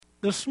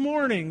This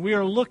morning we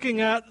are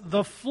looking at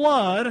the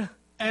flood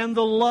and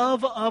the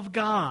love of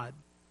God.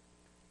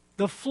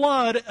 The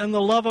flood and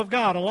the love of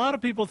God. A lot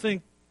of people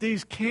think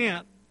these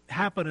can't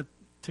happen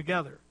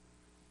together.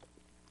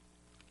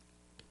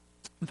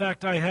 In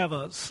fact, I have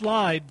a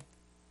slide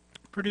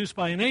produced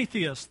by an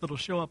atheist that will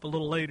show up a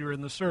little later in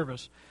the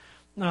service.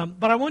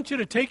 But I want you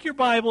to take your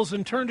Bibles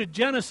and turn to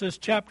Genesis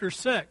chapter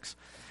 6.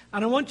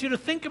 And I want you to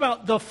think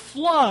about the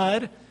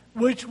flood,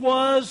 which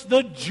was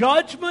the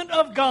judgment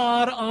of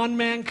God on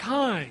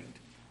mankind,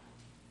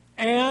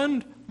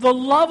 and the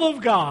love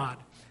of God.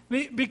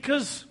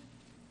 Because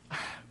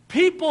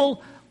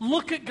people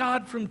look at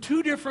God from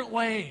two different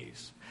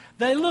ways.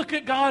 They look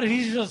at God,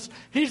 he's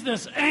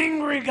this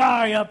angry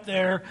guy up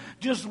there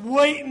just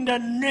waiting to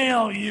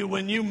nail you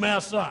when you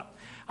mess up.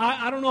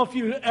 I don't know if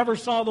you ever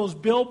saw those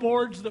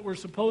billboards that were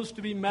supposed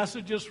to be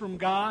messages from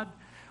God.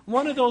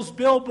 One of those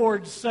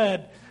billboards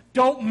said,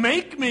 "Don't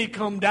make me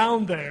come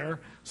down there,"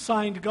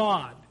 signed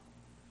God.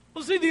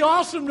 Well, see, the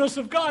awesomeness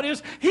of God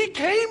is He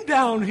came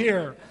down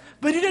here,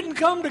 but He didn't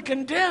come to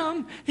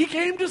condemn, He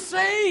came to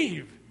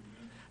save.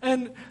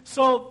 And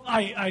so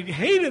I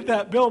hated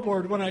that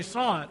billboard when I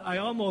saw it. I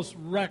almost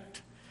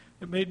wrecked.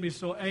 It made me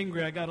so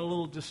angry I got a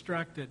little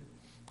distracted.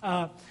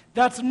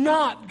 That's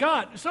not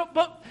God. So,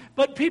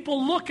 but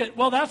people look at,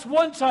 well, that's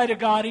one side of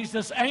God. He's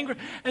this angry.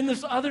 And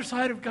this other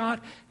side of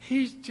God,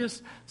 He's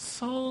just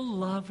so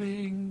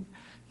loving.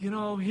 You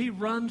know, He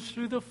runs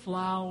through the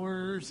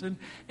flowers and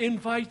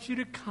invites you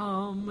to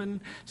come and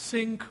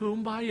sing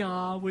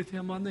Kumbaya with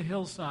Him on the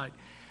hillside.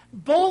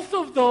 Both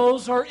of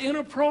those are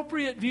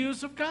inappropriate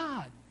views of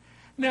God.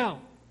 Now,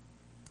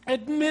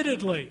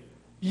 admittedly,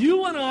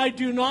 you and I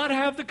do not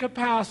have the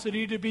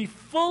capacity to be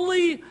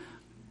fully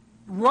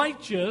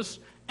righteous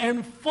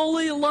and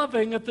fully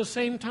loving at the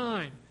same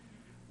time.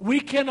 We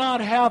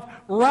cannot have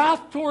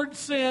wrath toward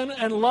sin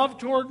and love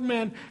toward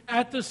men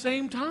at the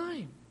same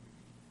time.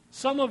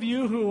 Some of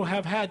you who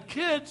have had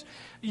kids,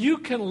 you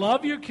can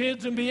love your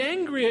kids and be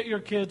angry at your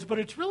kids, but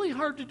it's really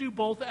hard to do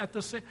both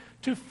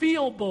to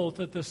feel both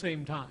at the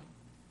same time.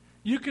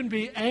 You can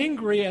be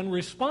angry and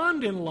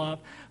respond in love,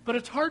 but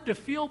it's hard to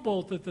feel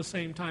both at the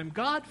same time.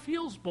 God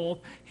feels both.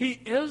 He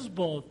is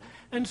both.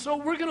 And so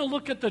we're going to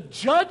look at the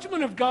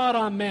judgment of God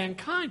on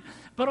mankind,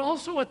 but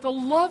also at the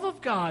love of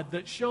God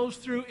that shows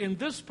through in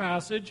this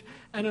passage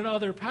and in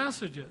other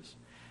passages.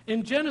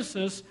 In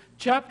Genesis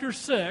chapter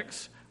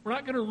 6, we're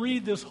not going to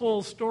read this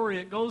whole story.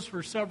 It goes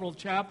for several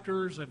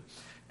chapters,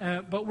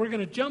 but we're going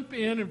to jump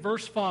in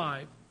verse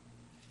 5.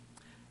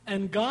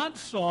 And God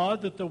saw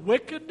that the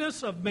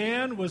wickedness of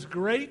man was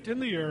great in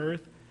the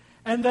earth,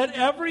 and that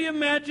every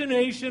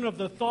imagination of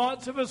the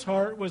thoughts of his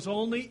heart was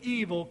only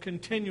evil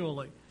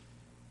continually.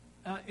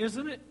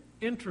 Isn't it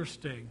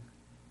interesting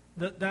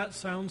that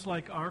sounds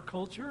like our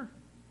culture?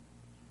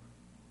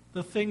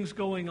 The things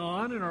going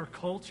on in our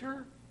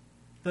culture?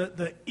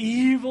 The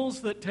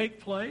evils that take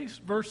place?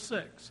 Verse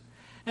 6.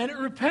 And it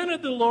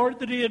repented the Lord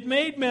that He had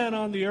made man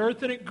on the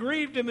earth, and it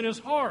grieved Him in His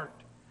heart.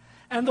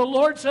 And the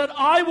Lord said,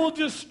 I will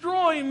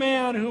destroy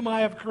man whom I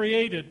have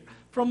created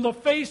from the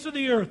face of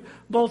the earth,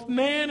 both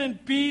man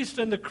and beast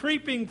and the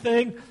creeping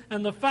thing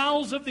and the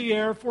fowls of the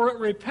air, for it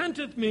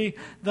repenteth me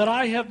that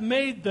I have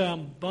made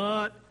them.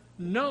 But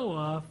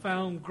Noah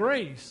found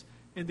grace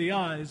in the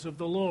eyes of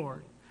the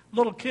Lord.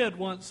 Little kid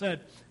once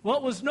said,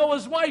 what was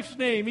Noah's wife's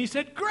name? He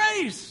said,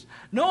 Grace.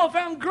 Noah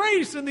found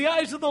grace in the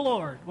eyes of the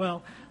Lord.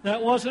 Well,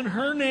 that wasn't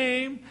her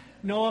name.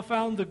 Noah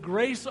found the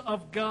grace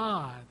of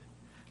God.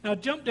 Now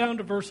jump down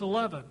to verse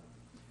 11.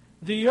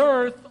 The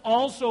earth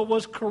also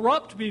was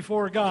corrupt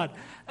before God.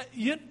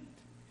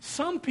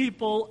 Some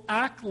people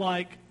act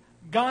like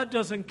God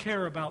doesn't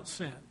care about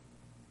sin.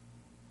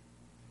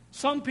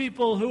 Some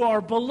people who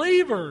are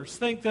believers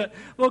think that,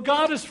 well,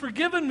 God has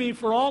forgiven me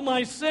for all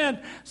my sin,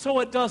 so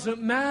it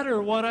doesn't matter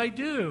what I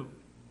do.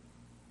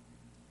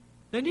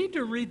 They need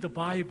to read the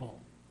Bible,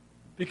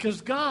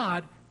 because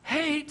God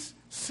hates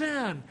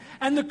sin,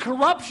 and the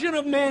corruption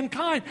of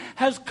mankind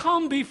has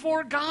come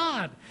before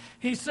God.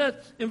 He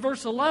said in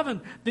verse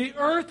 11, the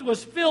earth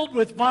was filled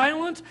with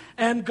violence,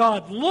 and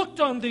God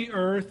looked on the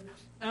earth,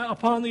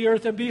 upon the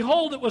earth, and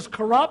behold, it was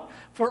corrupt,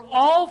 for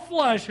all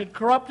flesh had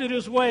corrupted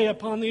his way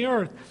upon the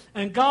earth.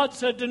 And God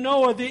said to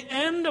Noah, the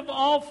end of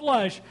all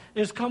flesh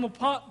is come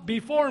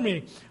before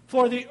me,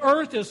 for the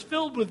earth is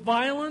filled with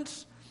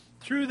violence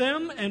through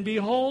them, and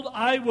behold,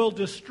 I will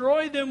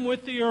destroy them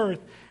with the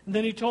earth. And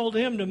then he told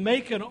him to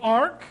make an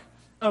ark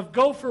of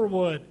gopher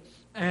wood.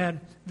 And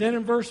then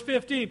in verse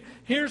 15,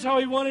 here's how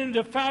he wanted him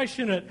to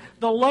fashion it.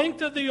 The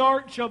length of the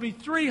ark shall be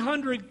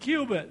 300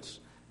 cubits.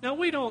 Now,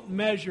 we don't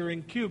measure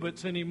in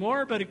cubits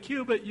anymore, but a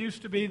cubit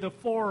used to be the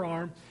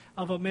forearm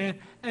of a man.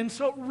 And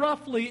so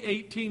roughly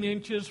 18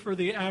 inches for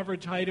the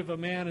average height of a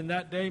man in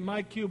that day.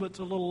 My cubit's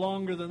a little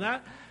longer than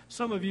that.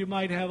 Some of you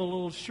might have a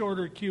little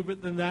shorter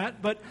cubit than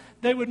that, but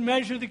they would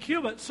measure the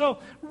cubit. So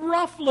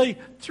roughly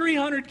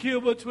 300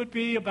 cubits would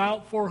be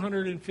about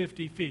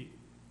 450 feet.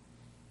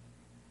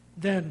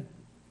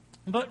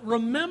 But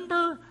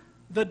remember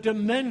the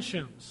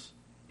dimensions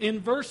in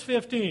verse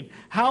 15.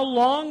 How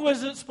long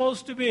was it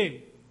supposed to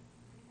be?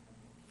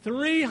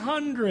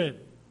 300.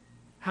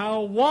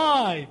 How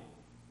wide?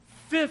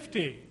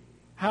 50.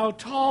 How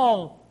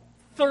tall?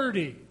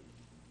 30.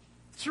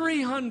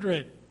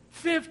 300,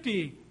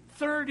 50,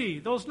 30.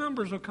 Those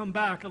numbers will come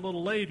back a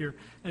little later,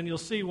 and you'll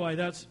see why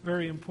that's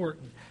very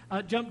important.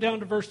 Jump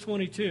down to verse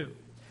 22.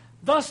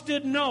 Thus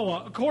did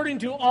Noah, according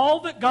to all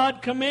that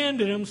God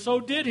commanded him, so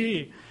did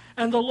he.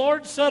 And the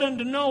Lord said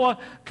unto Noah,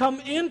 Come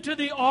into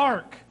the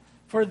ark,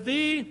 for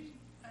thee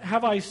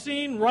have I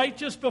seen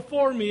righteous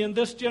before me in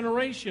this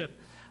generation.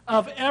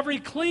 Of every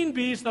clean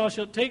beast thou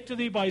shalt take to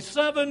thee by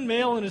 7,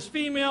 male and his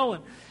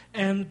female,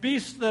 and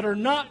beasts that are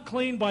not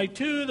clean by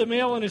 2, the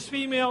male and his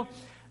female.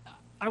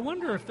 I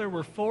wonder if there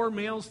were 4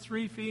 males,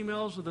 3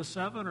 females of the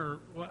 7, or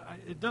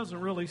it doesn't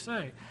really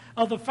say.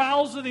 Of the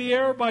fowls of the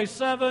air by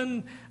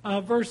 7,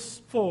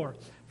 verse 4.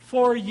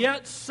 For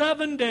yet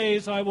 7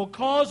 days I will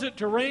cause it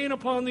to rain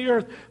upon the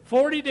earth,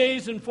 40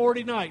 days and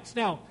 40 nights.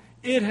 Now,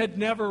 it had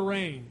never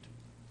rained.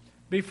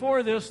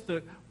 Before this,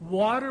 the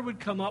water would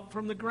come up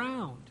from the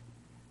ground.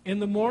 In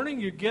the morning,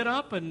 you'd get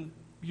up and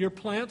your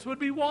plants would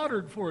be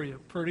watered for you.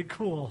 Pretty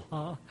cool,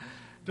 huh?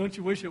 Don't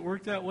you wish it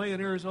worked that way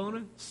in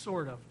Arizona?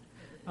 Sort of.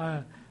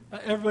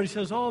 Everybody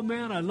says, oh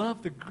man, I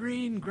love the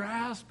green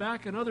grass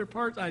back in other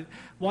parts. I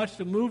watched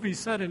a movie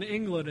set in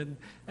England,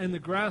 and the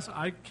grass,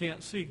 I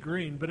can't see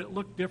green, but it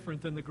looked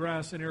different than the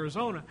grass in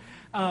Arizona.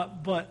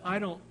 But I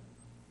don't,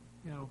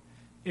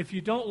 if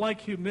you don't like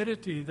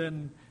humidity,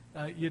 then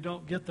you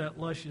don't get that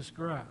luscious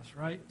grass,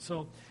 right?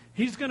 So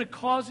he's going to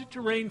cause it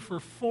to rain for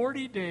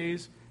 40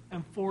 days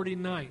and 40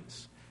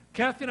 nights.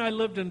 Kathy and I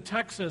lived in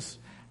Texas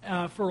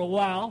for a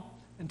while,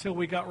 until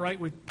we got right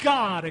with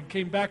God and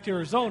came back to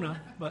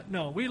Arizona. But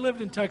no, we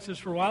lived in Texas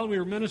for a while. We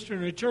were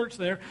ministering in a church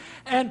there.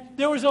 And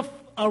there was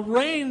a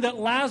rain that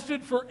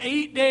lasted for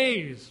 8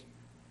 days.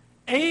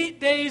 8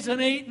 days and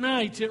 8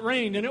 nights it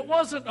rained. And it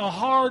wasn't a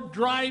hard,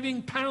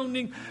 driving,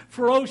 pounding,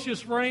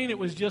 ferocious rain. It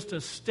was just a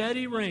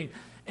steady rain.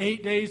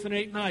 8 days and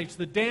 8 nights.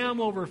 The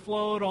dam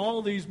overflowed.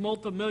 All these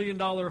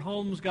multi-million-dollar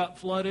homes got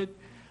flooded.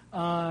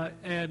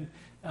 It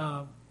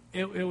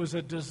was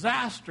a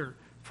disaster.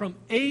 From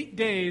 8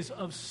 days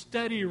of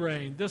steady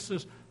rain. This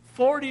is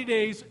 40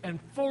 days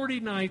and 40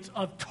 nights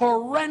of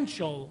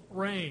torrential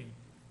rain.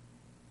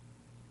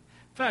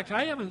 In fact,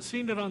 I haven't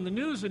seen it on the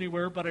news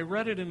anywhere, but I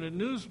read it in a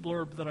news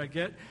blurb that I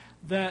get,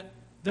 that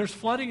there's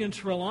flooding in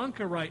Sri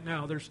Lanka right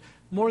now. There's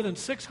more than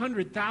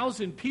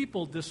 600,000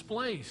 people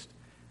displaced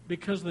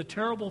because of the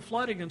terrible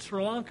flooding in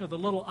Sri Lanka, the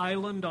little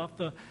island off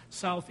the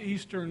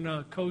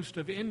southeastern coast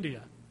of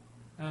India.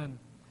 And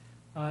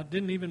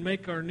didn't even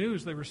make our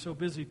news. They were so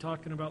busy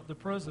talking about the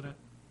president.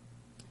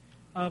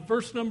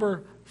 Verse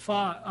number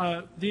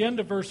 5, the end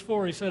of verse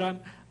 4, he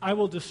said, I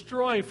will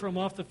destroy from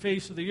off the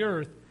face of the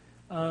earth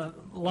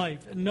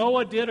life. And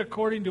Noah did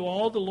according to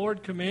all the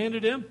Lord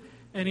commanded him,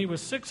 and he was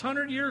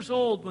 600 years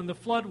old when the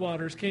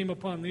floodwaters came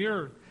upon the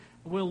earth.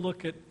 We'll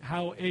look at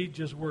how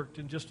ages worked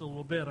in just a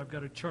little bit. I've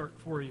got a chart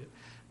for you.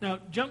 Now,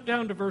 jump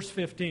down to verse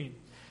 15.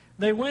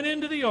 They went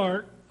into the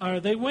ark.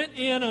 They went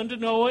in unto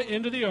Noah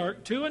into the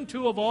ark. 2 and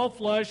 2 of all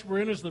flesh were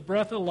in as the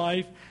breath of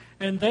life.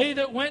 And they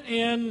that went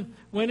in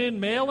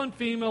male and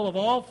female of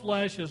all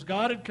flesh, as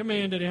God had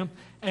commanded him.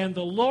 And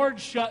the Lord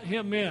shut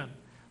him in.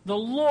 The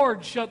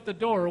Lord shut the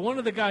door. One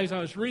of the guys I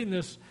was reading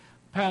this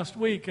past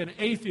week, an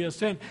atheist,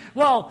 said,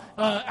 well,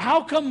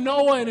 how come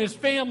Noah and his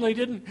family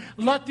didn't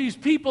let these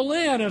people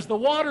in as the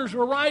waters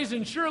were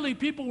rising? Surely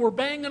people were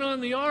banging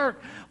on the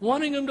ark,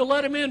 wanting them to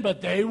let them in,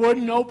 but they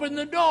wouldn't open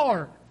the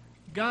door.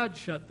 God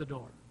shut the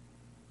door.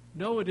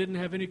 Noah didn't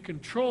have any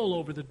control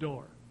over the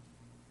door.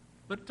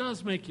 But it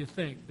does make you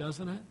think,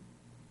 doesn't it?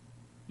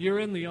 You're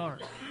in the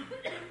ark,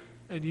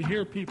 and you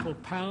hear people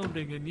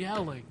pounding and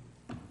yelling.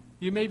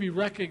 You maybe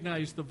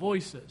recognize the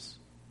voices.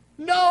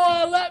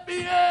 Noah, let me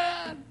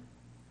in!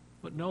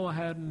 But Noah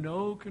had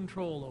no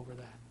control over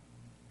that.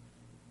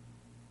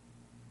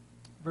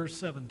 Verse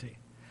 17.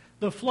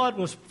 The flood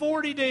was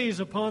 40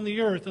 days upon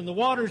the earth, and the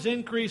waters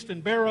increased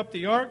and bare up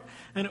the ark,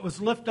 and it was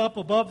lift up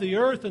above the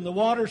earth, and the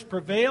waters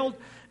prevailed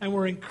and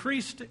were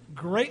increased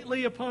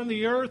greatly upon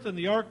the earth, and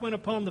the ark went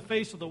upon the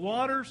face of the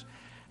waters,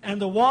 and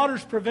the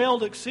waters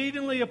prevailed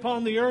exceedingly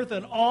upon the earth,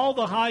 and all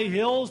the high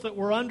hills that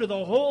were under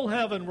the whole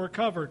heaven were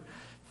covered.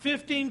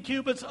 15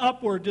 cubits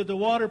upward did the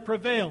water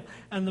prevail,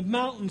 and the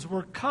mountains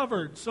were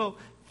covered. So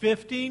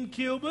 15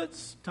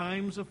 cubits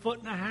times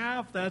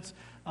 1.5 feet, that's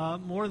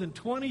more than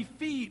 20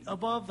 feet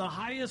above the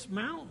highest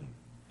mountain.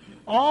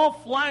 All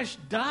flesh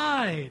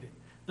died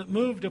that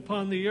moved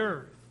upon the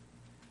earth.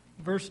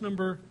 Verse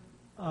number,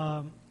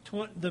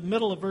 the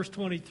middle of verse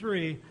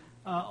 23,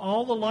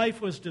 all the life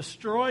was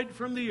destroyed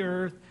from the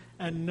earth,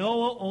 and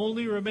Noah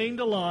only remained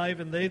alive,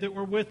 and they that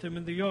were with him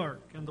in the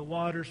ark. And the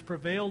waters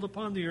prevailed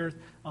upon the earth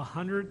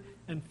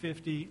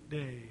 150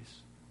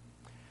 days.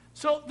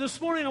 So this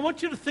morning I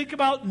want you to think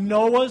about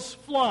Noah's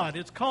flood.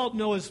 It's called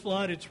Noah's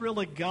flood. It's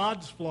really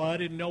God's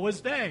flood in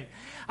Noah's day.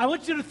 I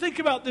want you to think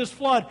about this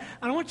flood,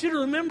 and I want you to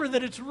remember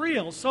that it's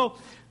real. So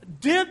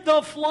Did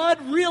the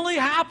flood really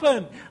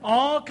happen?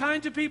 All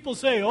kinds of people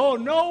say, oh,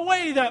 no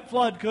way that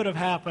flood could have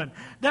happened.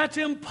 That's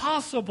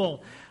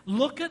impossible.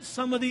 Look at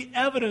some of the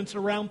evidence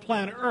around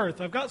planet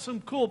Earth. I've got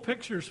some cool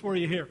pictures for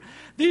you here.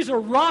 These are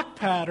rock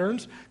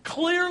patterns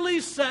clearly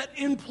set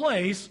in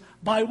place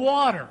by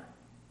water.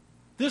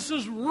 This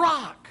is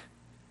rock,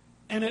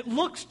 and it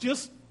looks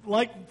just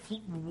like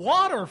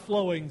water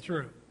flowing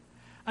through.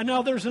 And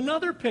now there's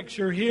another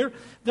picture here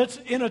that's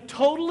in a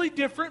totally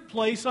different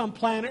place on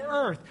planet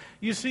Earth.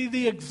 You see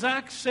the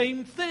exact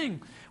same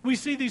thing. We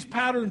see these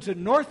patterns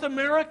in North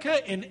America,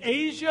 in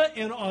Asia,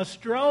 in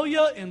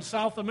Australia, in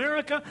South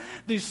America.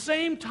 These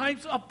same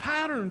types of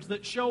patterns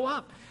that show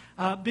up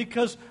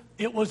because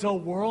it was a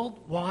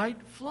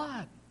worldwide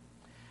flood.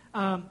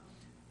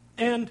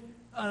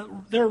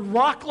 Their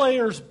rock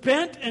layers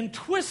bent and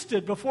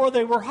twisted before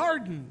they were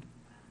hardened.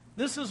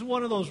 This is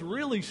one of those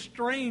really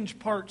strange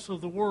parts of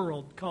the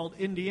world called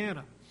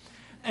Indiana.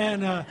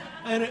 And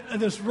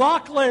this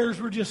rock layers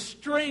were just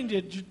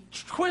strained,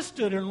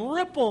 twisted and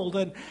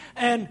rippled.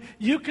 And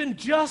you can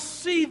just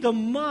see the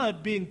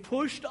mud being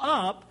pushed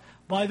up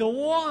by the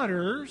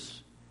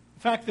waters.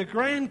 In fact, the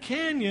Grand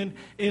Canyon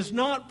is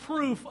not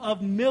proof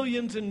of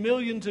millions and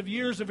millions of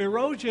years of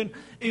erosion.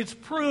 It's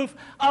proof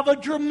of a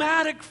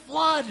dramatic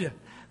flood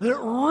that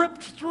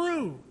ripped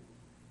through.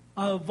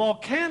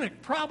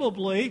 Volcanic,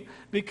 probably,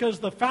 because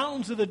the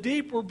fountains of the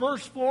deep were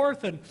burst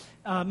forth, and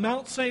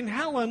Mount St.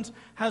 Helens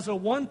has a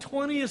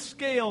 1/20th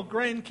scale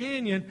Grand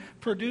Canyon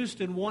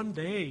produced in one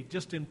day,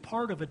 just in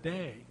part of a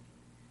day.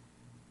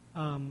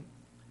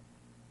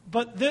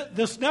 But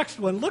this next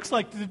one looks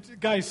like the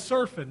guy's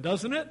surfing,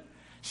 doesn't it?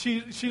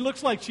 She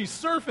looks like she's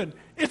surfing.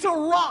 It's a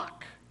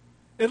rock.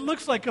 It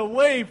looks like a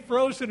wave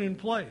frozen in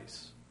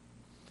place.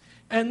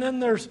 And then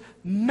there's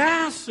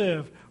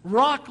massive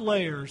rock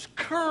layers,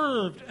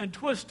 curved and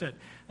twisted.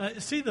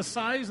 See the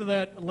size of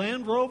that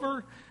Land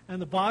Rover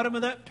and the bottom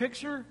of that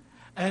picture?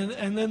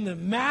 And then the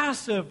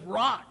massive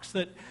rocks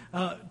that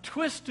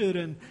twisted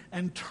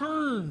and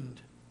turned.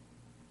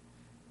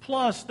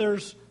 Plus,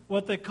 there's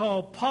what they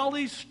call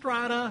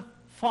polystrata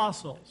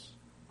fossils.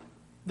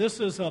 This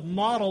is a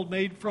model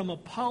made from a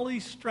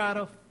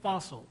polystrata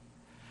fossil.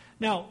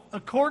 Now,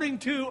 according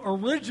to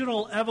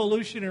original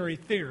evolutionary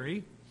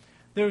theory,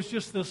 there's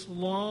just this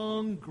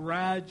long,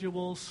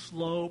 gradual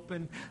slope,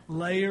 and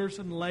layers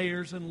and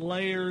layers and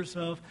layers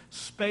of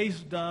space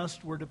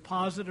dust were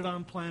deposited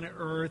on planet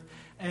Earth,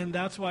 and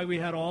that's why we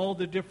had all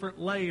the different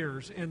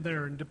layers in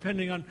there, and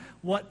depending on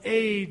what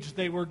age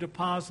they were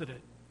deposited.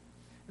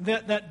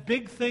 That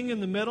big thing in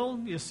the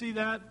middle, you see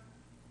that?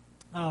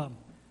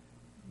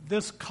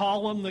 This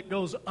column that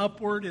goes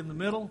upward in the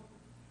middle,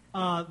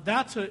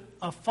 that's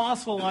a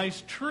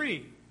fossilized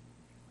tree.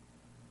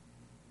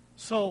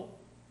 So,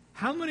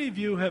 how many of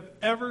you have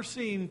ever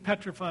seen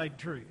petrified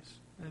trees?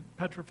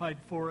 Petrified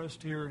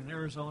forest here in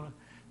Arizona.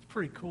 It's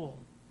pretty cool.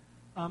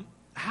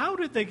 How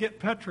did they get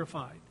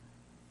petrified?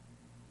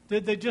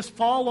 Did they just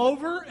fall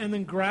over and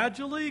then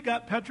gradually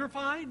got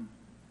petrified?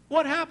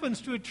 What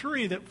happens to a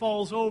tree that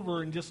falls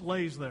over and just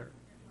lays there?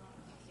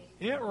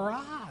 It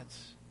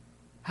rots.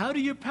 How do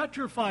you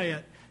petrify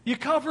it? You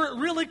cover it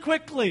really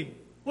quickly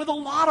with a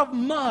lot of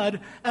mud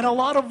and a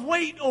lot of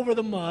weight over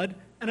the mud,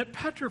 and it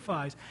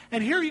petrifies.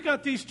 And here you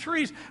got these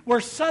trees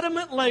where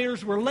sediment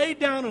layers were laid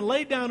down and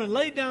laid down and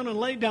laid down and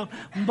laid down,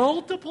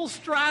 multiple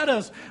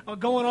stratas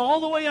going all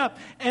the way up,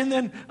 and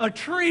then a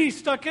tree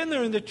stuck in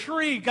there, and the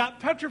tree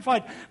got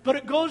petrified. But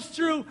it goes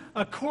through,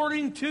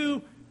 according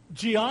to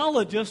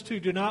geologists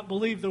who do not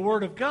believe the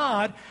Word of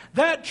God,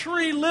 that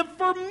tree lived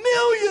for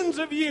millions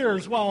of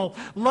years while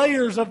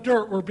layers of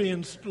dirt were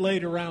being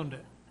laid around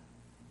it.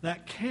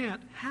 That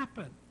can't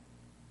happen.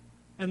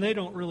 And they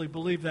don't really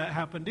believe that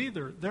happened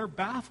either. They're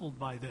baffled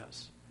by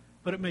this.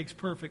 But it makes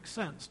perfect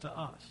sense to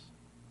us.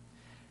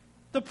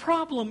 The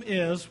problem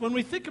is, when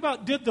we think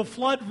about did the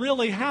flood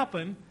really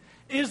happen,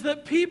 is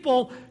that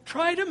people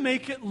try to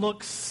make it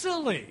look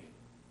silly,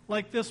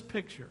 like this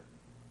picture.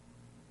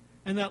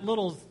 And that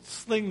little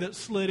thing that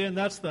slid in,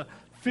 that's the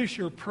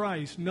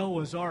Fisher-Price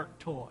Noah's Ark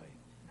toy.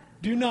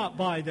 Do not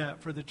buy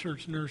that for the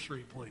church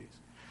nursery, please.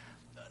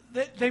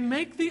 They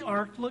make the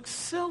ark look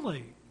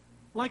silly,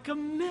 like a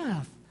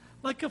myth.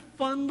 Like a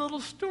fun little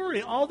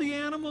story. All the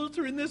animals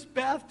are in this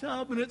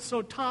bathtub and it's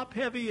so top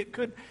heavy it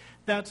could.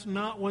 That's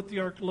not what the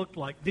ark looked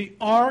like. The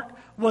ark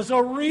was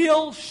a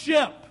real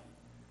ship.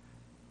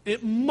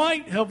 It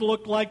might have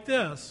looked like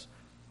this.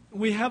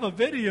 We have a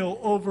video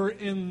over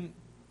in,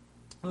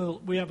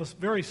 we have a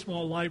very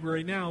small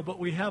library now, but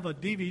we have a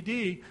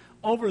DVD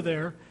over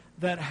there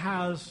that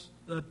has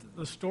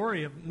the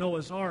story of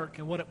Noah's Ark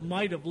and what it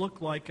might have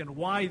looked like and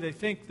why they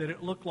think that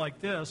it looked like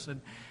this.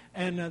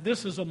 And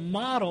this is a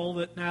model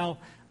that now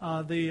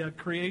the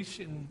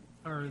creation,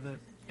 or the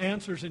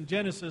Answers in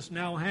Genesis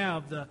now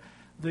have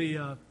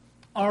the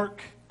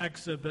Ark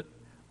exhibit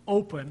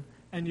open,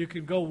 and you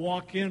can go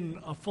walk in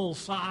a full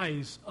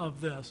size of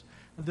this.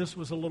 This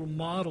was a little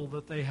model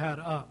that they had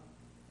up.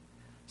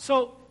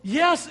 So,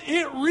 yes,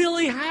 it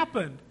really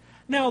happened.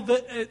 Now,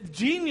 the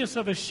genius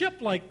of a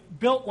ship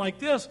built like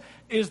this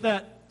is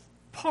that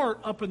part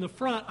up in the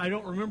front. I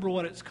don't remember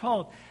what it's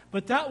called.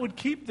 But that would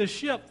keep the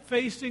ship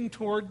facing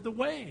toward the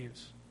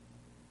waves.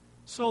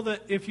 So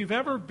that if you've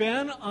ever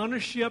been on a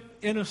ship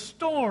in a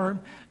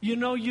storm, you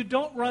know you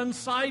don't run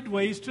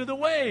sideways to the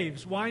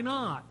waves. Why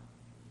not?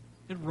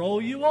 It'd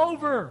roll you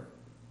over.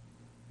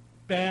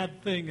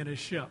 Bad thing in a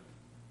ship.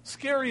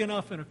 Scary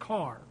enough in a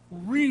car.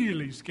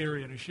 Really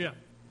scary in a ship.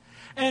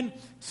 And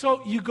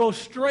so you go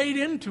straight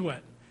into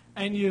it.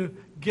 And you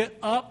get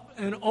up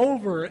and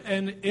over,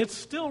 and it's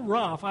still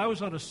rough. I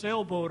was on a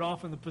sailboat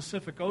off in the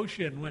Pacific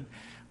Ocean when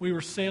we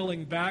were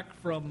sailing back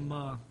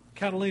from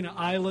Catalina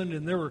Island,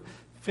 and there were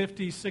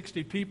 50,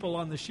 60 people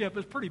on the ship. It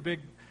was a pretty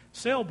big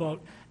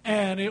sailboat,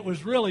 and it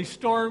was really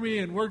stormy,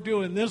 and we're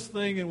doing this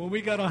thing, and when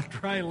we got on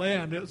dry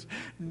land,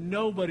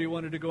 nobody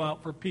wanted to go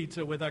out for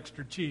pizza with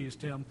extra cheese,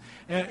 Tim.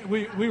 And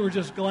we were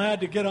just glad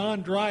to get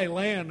on dry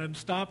land and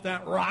stop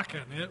that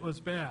rocking. It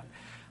was bad.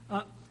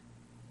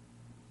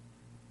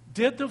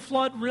 Did the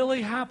flood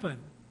really happen?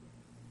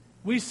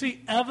 We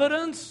see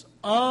evidence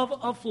of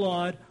a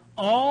flood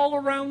all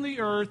around the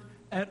earth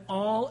at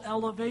all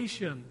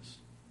elevations.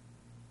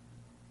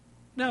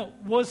 Now,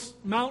 was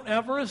Mount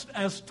Everest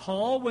as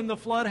tall when the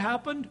flood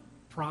happened?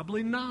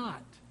 Probably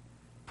not.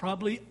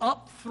 Probably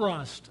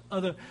upthrust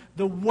of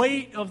the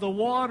weight of the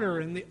water.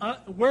 And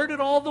where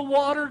did all the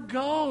water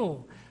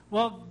go?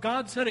 Well,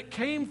 God said it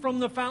came from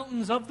the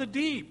fountains of the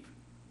deep.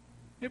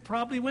 It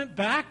probably went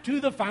back to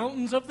the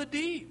fountains of the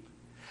deep.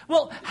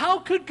 Well, how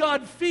could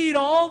God feed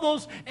all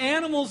those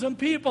animals and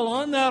people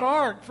on that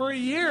ark for a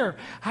year?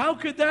 How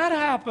could that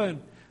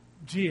happen?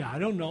 Gee, I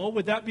don't know.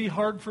 Would that be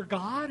hard for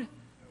God?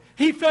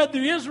 He fed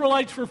the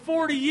Israelites for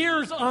 40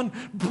 years on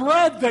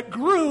bread that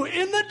grew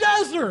in the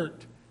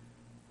desert.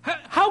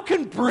 How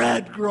can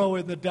bread grow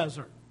in the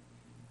desert?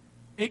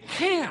 It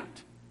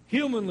can't,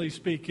 humanly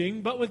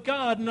speaking, but with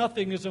God,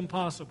 nothing is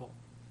impossible.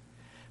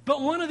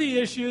 But one of the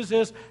issues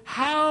is,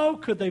 how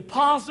could they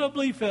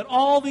possibly fit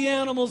all the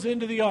animals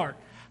into the ark?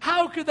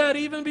 How could that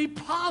even be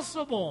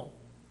possible?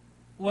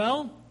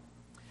 Well,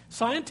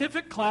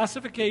 scientific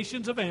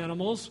classifications of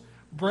animals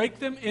break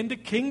them into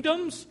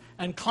kingdoms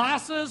and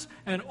classes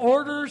and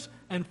orders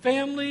and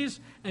families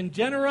and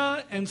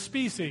genera and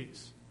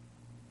species.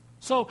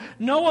 So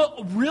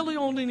Noah really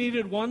only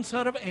needed one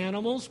set of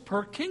animals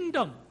per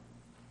kingdom.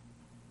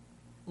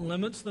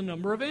 Limits the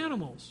number of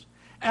animals.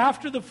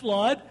 After the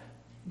flood,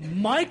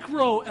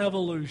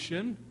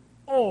 microevolution,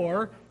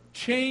 or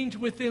change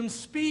within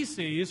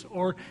species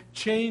or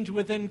change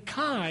within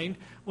kind,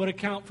 would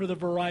account for the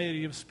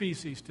variety of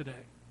species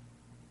today.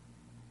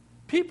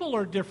 People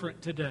are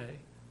different today.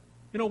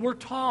 You know, we're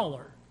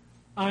taller.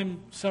 I'm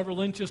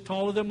several inches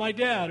taller than my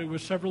dad, who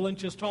was several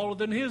inches taller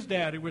than his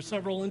dad, who was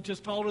several inches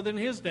taller than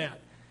his dad.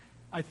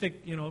 I think,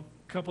 a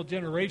couple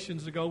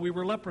generations ago we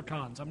were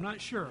leprechauns. I'm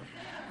not sure.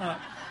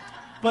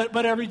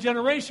 But every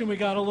generation we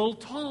got a little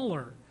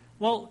taller.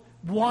 Well,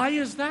 why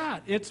is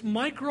that? It's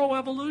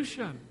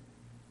microevolution.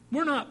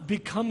 We're not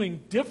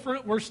becoming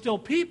different. We're still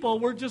people.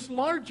 We're just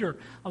larger.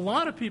 A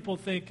lot of people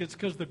think it's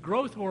because the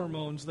growth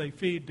hormones they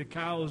feed to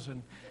cows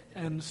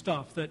and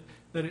stuff that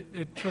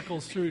it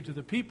trickles through to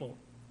the people.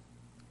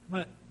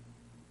 But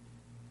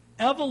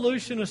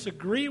evolutionists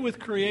agree with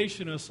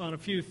creationists on a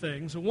few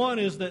things. One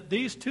is that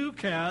these two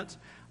cats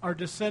are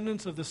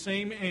descendants of the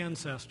same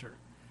ancestor.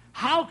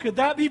 How could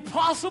that be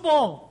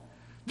possible?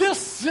 This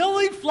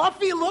silly,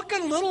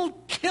 fluffy-looking little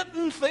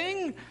kitten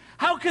thing?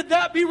 How could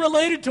that be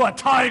related to a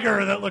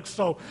tiger that looks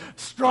so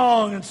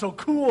strong and so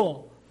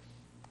cool?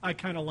 I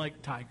kind of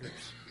like tigers.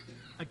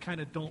 I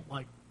kind of don't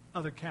like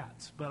other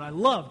cats, but I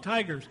love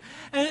tigers.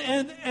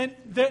 And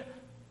the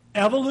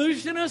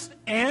evolutionists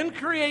and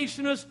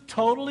creationists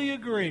totally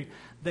agree.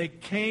 They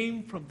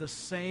came from the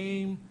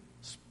same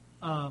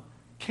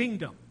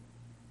kingdom.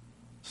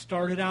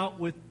 Started out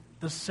with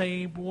the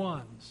same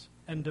ones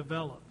and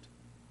developed.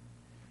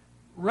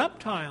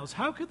 Reptiles,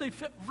 how could they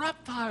fit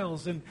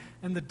reptiles and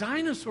the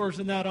dinosaurs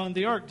and that on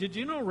the ark? Did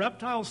you know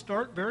reptiles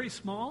start very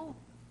small?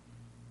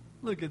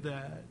 Look at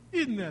that.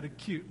 Isn't that a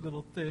cute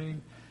little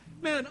thing?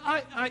 Man,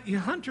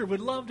 Hunter would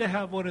love to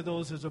have one of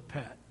those as a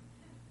pet.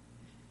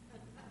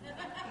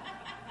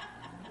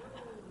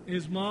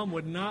 His mom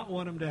would not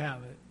want him to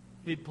have it.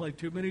 He'd play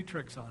too many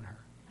tricks on her.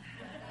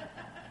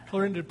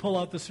 Clorinda would pull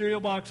out the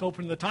cereal box,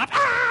 open the top,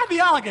 the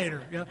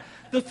alligator. Yeah.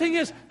 The thing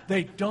is,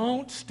 they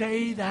don't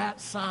stay that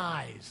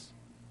size.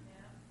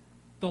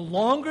 The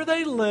longer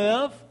they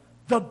live,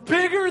 the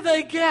bigger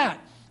they get.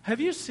 Have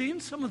you seen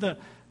some of the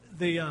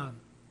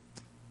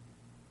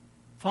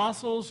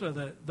fossils or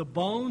the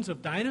bones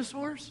of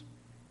dinosaurs?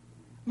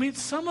 I mean,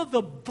 some of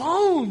the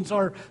bones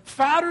are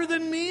fatter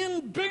than me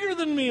and bigger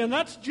than me, and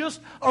that's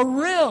just a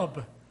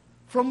rib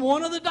from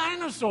one of the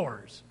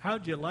dinosaurs.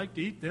 How'd you like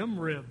to eat them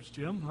ribs,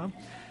 Jim? Huh?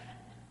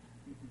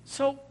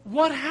 So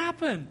what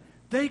happened?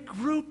 They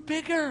grew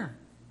bigger.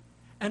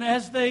 And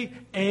as they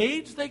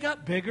aged, they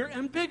got bigger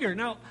and bigger.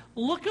 Now,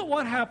 look at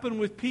what happened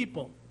with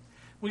people.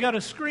 We got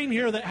a screen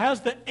here that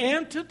has the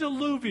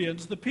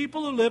antediluvians, the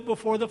people who lived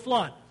before the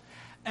flood.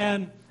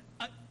 And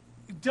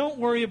don't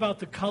worry about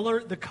the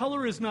color. The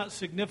color is not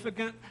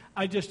significant.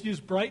 I just use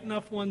bright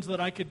enough ones that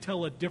I could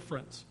tell a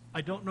difference.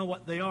 I don't know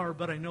what they are,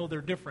 but I know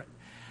they're different.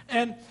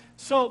 And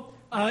so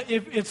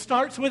if it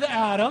starts with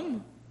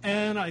Adam,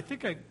 and I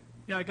think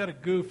I got a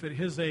goof at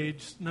his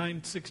age,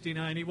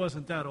 969. He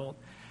wasn't that old.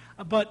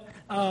 But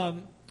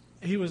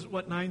he was,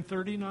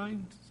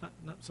 939?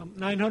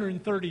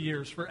 930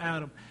 years for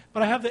Adam.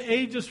 But I have the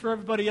ages for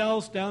everybody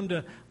else down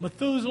to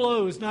Methuselah,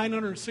 who was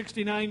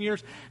 969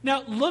 years.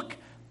 Now, look,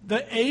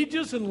 the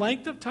ages and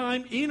length of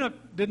time. Enoch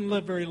didn't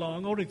live very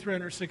long, only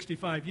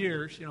 365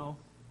 years.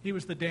 He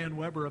was the Dan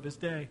Weber of his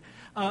day.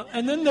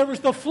 And then there was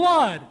the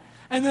flood.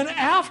 And then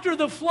after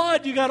the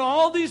flood, you got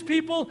all these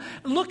people.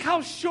 Look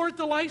how short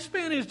the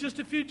lifespan is, just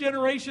a few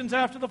generations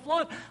after the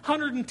flood.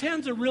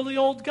 110's a really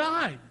old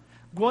guy.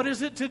 What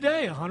is it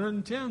today?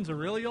 110's a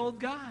really old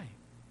guy.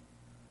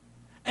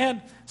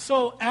 And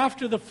so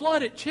after the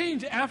flood, it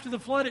changed. After the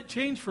flood, it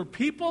changed for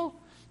people.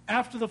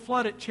 After the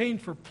flood, it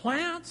changed for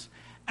plants.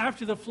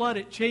 After the flood,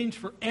 it changed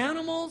for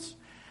animals.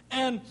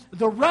 And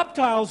the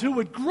reptiles who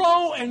would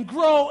grow and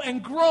grow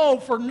and grow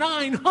for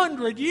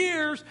 900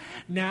 years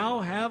now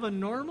have a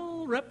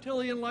normal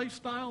reptilian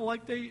lifestyle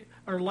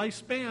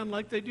lifespan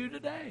like they do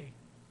today.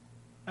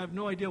 I have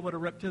no idea what a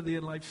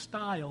reptilian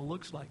lifestyle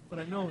looks like, but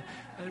I know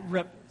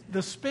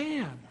the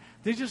span.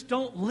 They just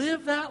don't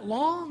live that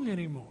long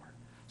anymore.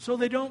 So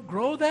they don't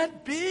grow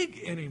that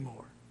big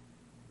anymore.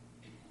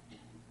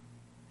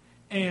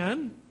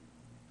 And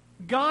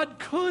God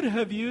could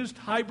have used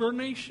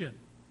hibernation.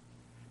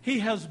 He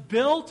has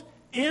built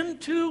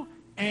into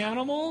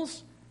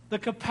animals the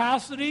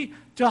capacity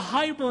to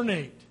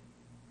hibernate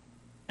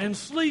and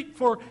sleep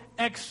for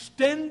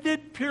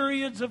extended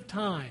periods of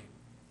time.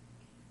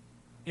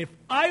 If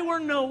I were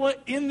Noah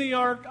in the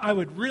ark, I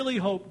would really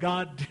hope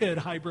God did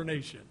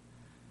hibernation.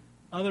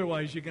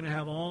 Otherwise, you're going to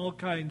have all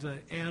kinds of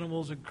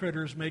animals and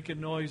critters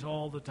making noise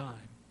all the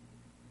time.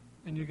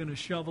 And you're going to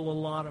shovel a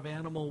lot of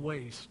animal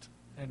waste.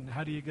 And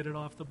how do you get it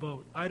off the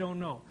boat? I don't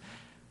know.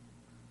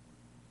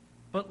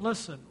 But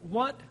listen,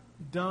 what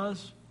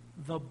does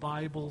the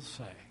Bible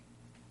say?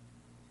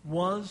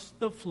 Was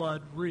the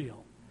flood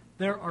real?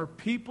 There are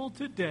people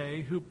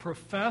today who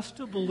profess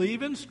to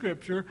believe in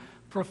Scripture,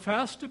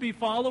 profess to be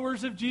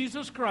followers of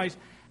Jesus Christ,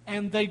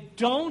 and they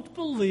don't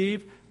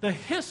believe the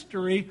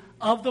history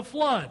of the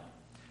flood.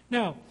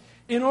 Now,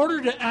 in order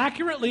to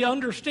accurately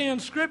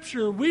understand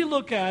Scripture, we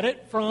look at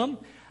it from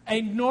a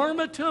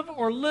normative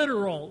or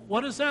literal.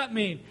 What does that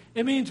mean?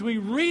 It means we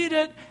read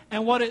it,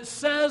 and what it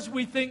says,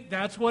 we think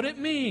that's what it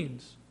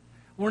means.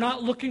 We're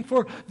not looking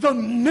for the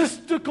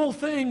mystical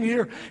thing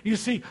here. You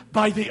see,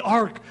 by the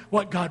ark,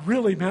 what God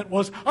really meant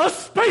was a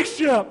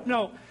spaceship.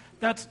 No,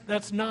 that's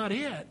not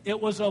it. It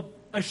was a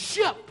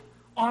ship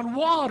on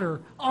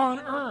water, on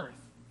earth.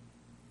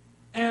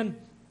 And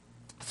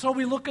so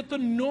we look at the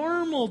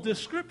normal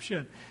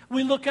description.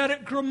 We look at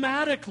it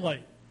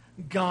grammatically.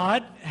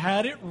 God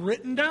had it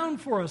written down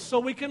for us so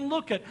we can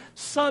look at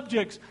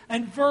subjects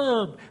and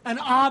verb and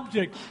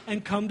object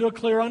and come to a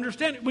clear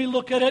understanding. We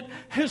look at it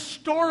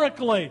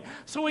historically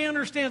so we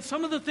understand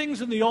some of the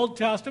things in the Old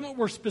Testament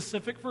were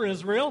specific for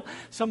Israel.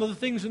 Some of the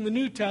things in the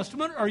New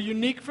Testament are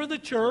unique for the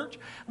church.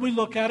 We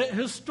look at it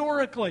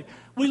historically.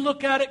 We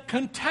look at it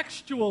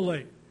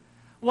contextually.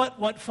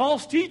 What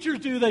false teachers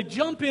do, they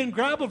jump in,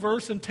 grab a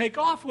verse, and take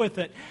off with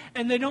it.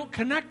 And they don't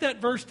connect that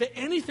verse to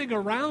anything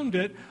around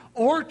it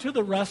or to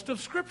the rest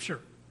of Scripture,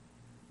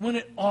 when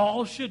it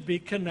all should be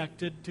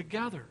connected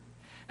together.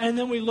 And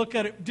then we look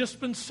at it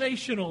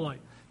dispensationally.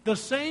 The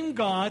same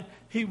God,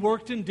 He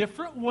worked in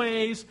different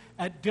ways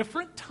at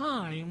different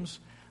times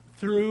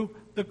through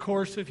the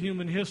course of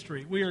human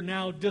history. We are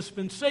now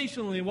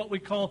dispensationally in what we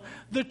call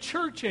the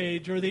church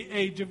age or the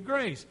age of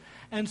grace.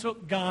 And so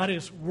God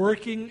is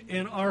working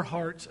in our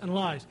hearts and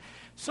lives.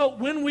 So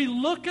when we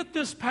look at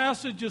this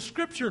passage of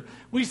Scripture,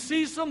 we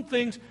see some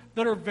things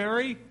that are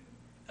very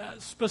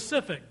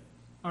specific.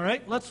 All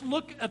right, let's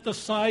look at the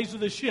size of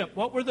the ship.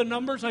 What were the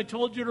numbers I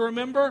told you to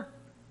remember?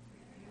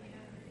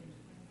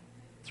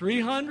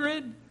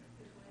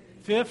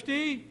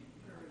 350,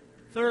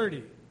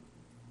 30.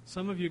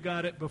 Some of you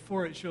got it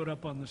before it showed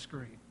up on the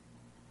screen.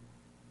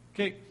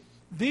 Okay,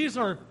 these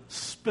are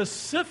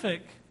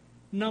specific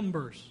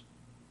numbers.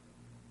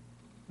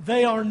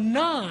 They are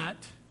not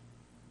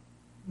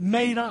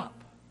made up.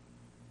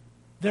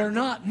 They're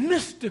not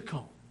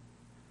mystical.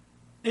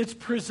 It's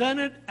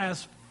presented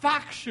as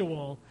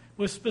factual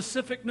with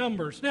specific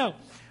numbers. Now,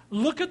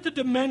 look at the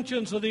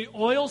dimensions of the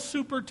oil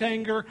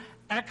supertanker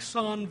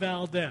Exxon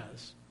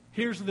Valdez.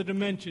 Here's the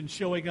dimensions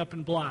showing up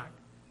in black.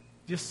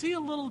 Do you see a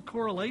little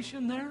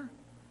correlation there?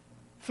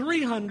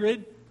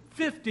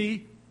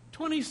 350,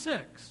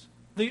 26.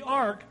 The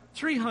Ark,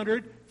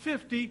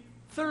 350,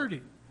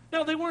 30.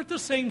 Now, they weren't the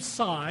same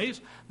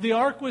size. The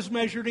Ark was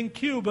measured in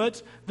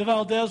cubits. The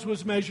Valdez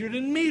was measured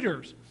in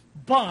meters.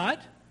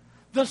 But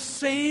the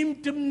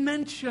same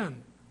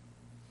dimension.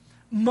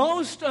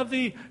 Most of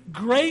the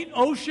great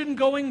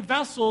ocean-going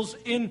vessels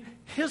in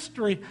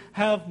history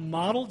have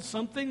modeled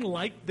something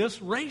like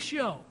this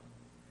ratio.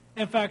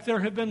 In fact, there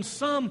have been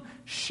some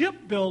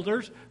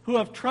shipbuilders who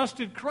have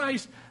trusted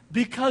Christ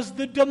because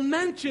the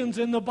dimensions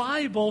in the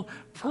Bible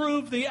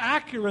prove the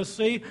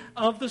accuracy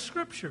of the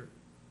Scripture.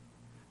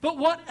 But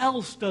what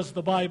else does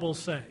the Bible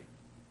say?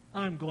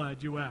 I'm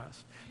glad you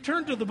asked.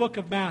 Turn to the book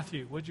of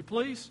Matthew, would you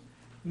please?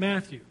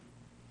 Matthew.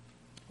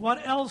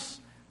 What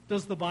else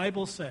does the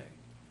Bible say?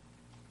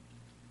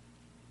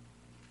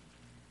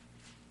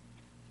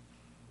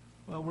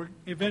 Well, we're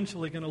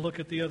eventually going to look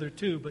at the other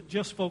two, but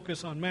just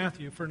focus on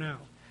Matthew for now.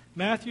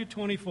 Matthew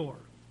 24. Do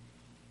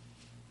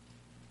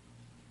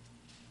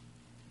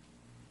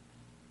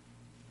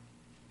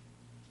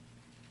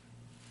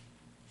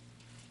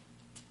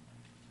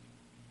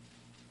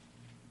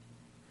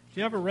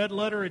you have a red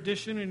letter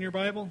edition in your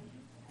Bible?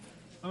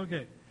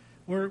 Okay.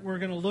 We're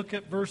going to look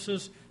at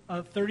verses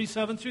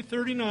 37 through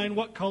 39.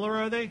 What color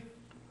are they?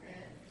 Red.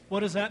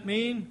 What does that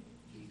mean?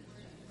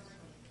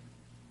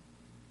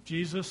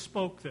 Jesus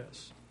spoke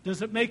this.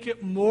 Does it make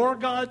it more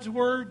God's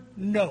Word?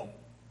 No.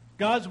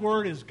 God's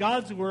Word is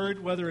God's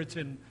Word, whether it's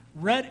in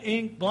red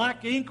ink,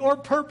 black ink, or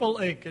purple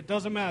ink. It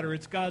doesn't matter.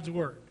 It's God's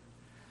Word.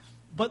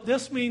 But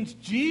this means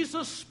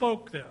Jesus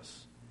spoke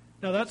this.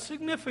 Now, that's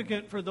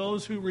significant for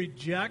those who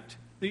reject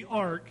the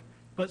ark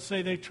but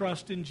say they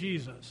trust in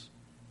Jesus.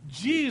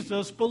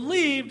 Jesus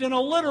believed in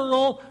a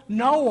literal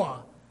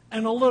Noah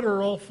and a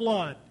literal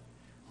flood.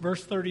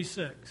 Verse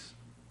 36.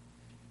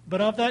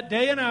 But of that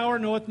day and hour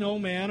knoweth no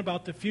man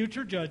about the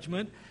future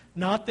judgment,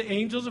 not the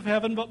angels of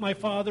heaven, but my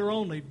Father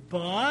only.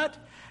 But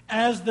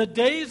as the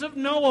days of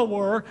Noah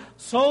were,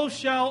 so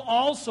shall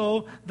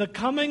also the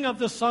coming of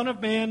the Son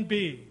of Man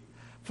be.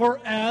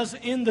 For as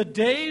in the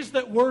days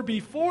that were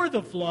before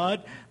the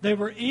flood, they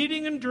were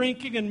eating and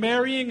drinking and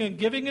marrying and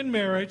giving in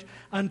marriage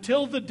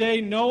until the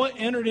day Noah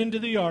entered into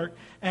the ark,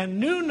 and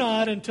knew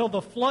not until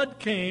the flood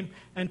came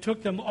and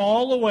took them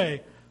all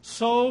away,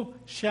 so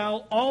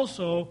shall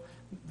also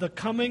the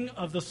coming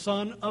of the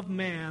Son of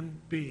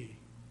Man be.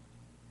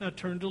 Now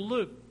turn to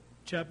Luke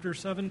chapter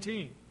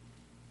 17.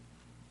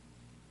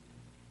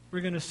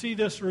 We're going to see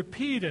this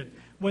repeated.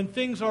 When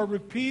things are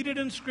repeated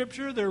in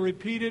Scripture, they're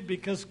repeated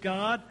because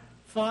God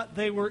thought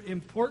they were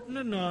important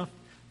enough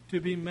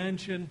to be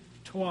mentioned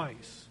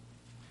twice.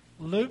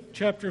 Luke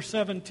chapter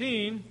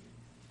 17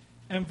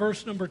 and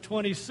verse number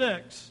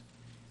 26.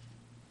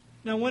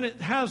 Now when it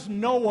has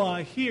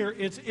Noah here,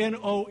 it's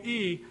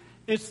N-O-E.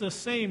 It's the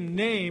same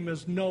name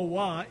as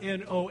Noah,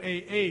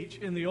 N-O-A-H,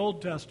 in the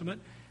Old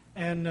Testament.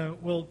 And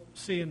we'll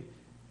see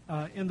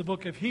in the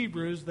book of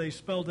Hebrews, they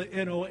spelled it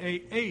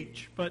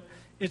N-O-A-H. But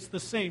it's the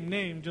same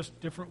name, just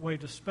different way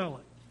to spell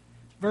it.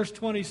 Verse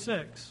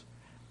 26.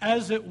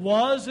 As it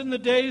was in the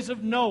days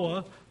of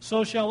Noah,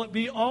 so shall it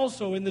be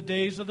also in the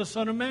days of the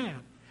Son of Man.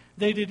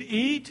 They did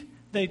eat,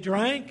 they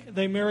drank,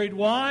 they married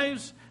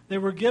wives, they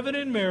were given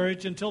in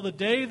marriage until the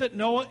day that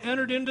Noah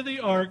entered into the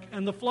ark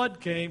and the flood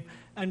came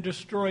and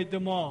destroyed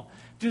them all.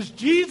 Does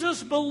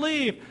Jesus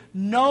believe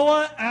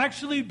Noah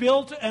actually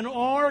built an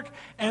ark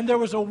and there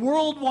was a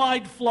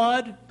worldwide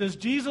flood? Does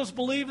Jesus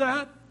believe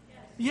that?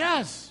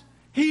 Yes.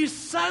 He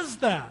says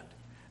that.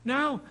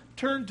 Now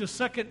turn to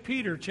 2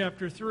 Peter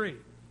chapter 3.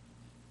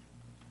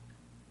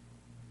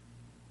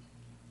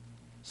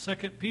 2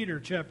 Peter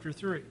chapter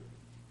 3.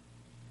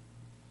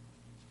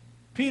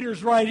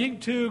 Peter's writing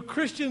to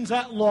Christians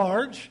at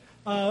large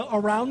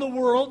around the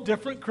world,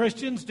 different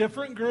Christians,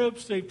 different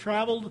groups. They've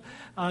traveled,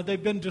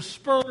 they've been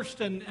dispersed,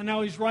 and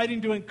now he's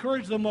writing to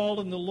encourage them all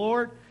in the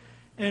Lord.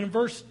 And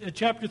in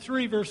chapter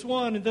 3, verse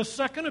 1, in this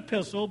second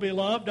epistle,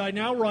 beloved, I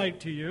now write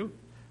to you,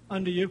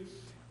 unto you,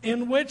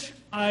 in both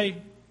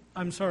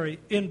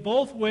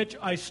which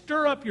I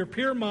stir up your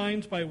pure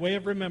minds by way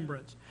of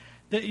remembrance,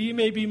 that ye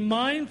may be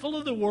mindful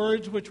of the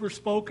words which were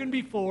spoken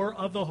before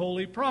of the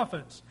holy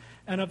prophets,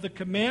 and of the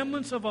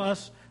commandments of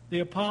us, the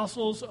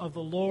apostles of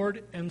the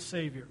Lord and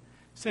Savior.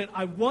 He said,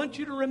 I want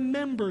you to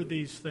remember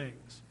these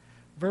things.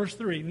 Verse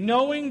 3,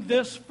 knowing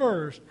this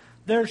first,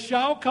 there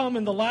shall come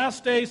in the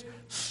last days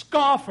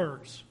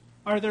scoffers.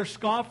 Are there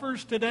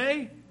scoffers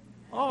today?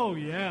 Oh,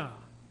 yeah.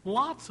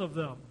 Lots of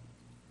them.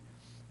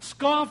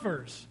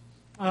 Scoffers.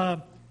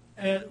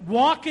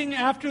 Walking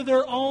after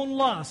their own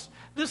lust.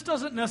 This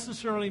doesn't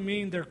necessarily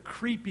mean they're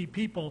creepy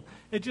people.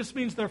 It just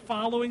means they're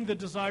following the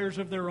desires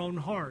of their own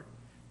heart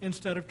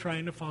instead of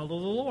trying to follow the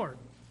Lord.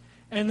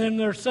 And then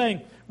they're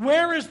saying,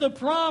 where is the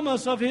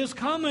promise of his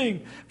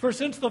coming? For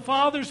since the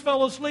fathers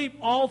fell asleep,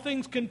 all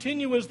things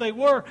continue as they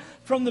were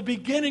from the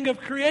beginning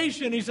of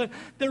creation. He said,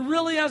 there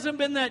really hasn't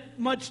been that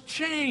much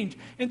change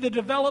in the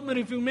development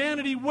of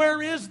humanity.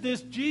 Where is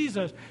this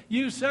Jesus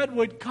you said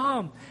would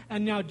come?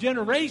 And now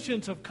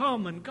generations have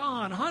come and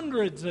gone,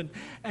 hundreds,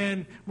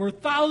 and we're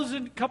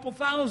couple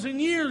thousand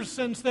years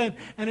since then,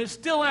 and it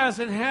still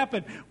hasn't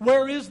happened.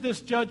 Where is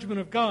this judgment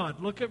of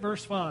God? Look at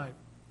verse 5.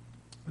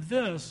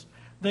 This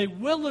they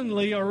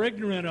willingly are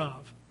ignorant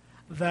of,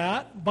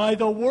 that by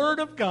the word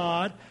of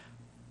God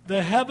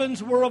the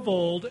heavens were of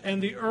old,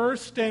 and the earth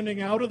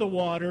standing out of the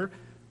water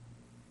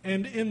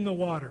and in the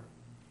water.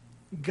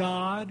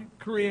 God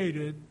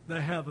created the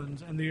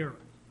heavens and the earth.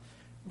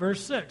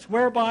 Verse 6,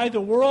 whereby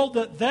the world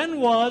that then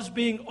was,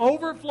 being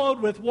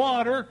overflowed with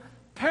water,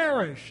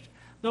 perished.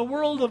 The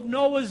world of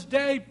Noah's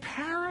day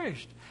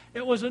perished.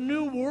 It was a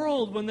new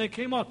world when they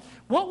came up.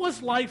 What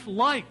was life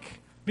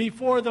like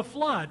before the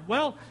flood?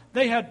 Well,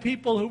 they had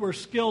people who were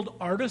skilled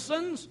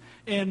artisans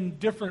in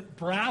different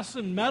brass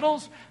and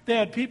metals. They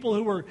had people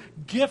who were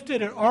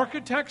gifted at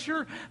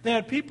architecture. They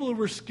had people who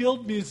were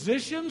skilled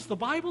musicians. The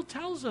Bible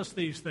tells us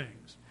these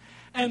things.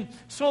 And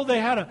so they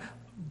had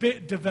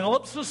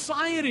developed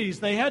societies.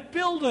 They had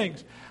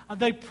buildings.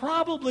 They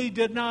probably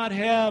did not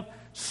have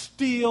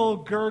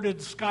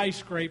steel-girded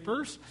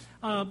skyscrapers,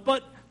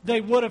 but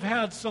they would have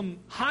had some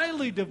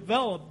highly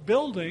developed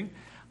building.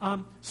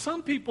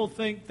 Some people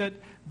think that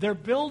their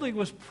building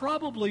was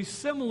probably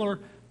similar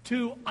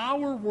to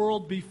our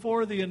world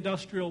before the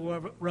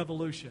Industrial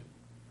Revolution.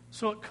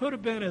 So it could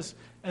have been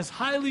as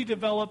highly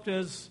developed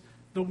as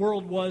the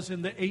world was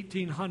in the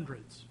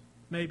 1800s,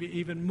 maybe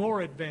even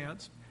more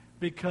advanced,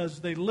 because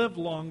they lived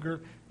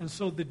longer, and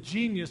so the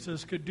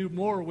geniuses could do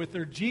more with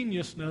their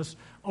geniusness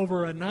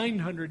over a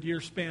 900-year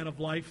span of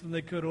life than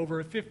they could over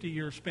a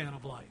 50-year span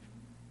of life.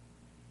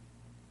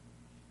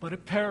 But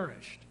it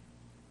perished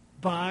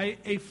by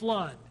a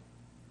flood.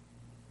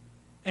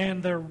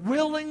 And they're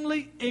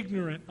willingly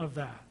ignorant of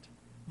that.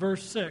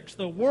 Verse 6,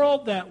 the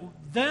world that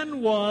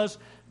then was,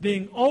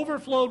 being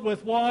overflowed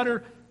with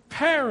water,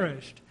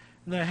 perished.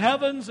 And the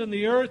heavens and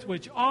the earth,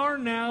 which are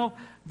now,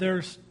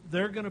 they're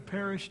going to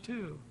perish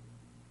too.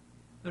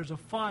 There's a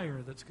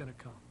fire that's going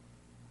to come,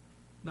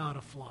 not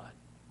a flood.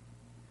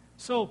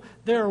 So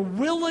they're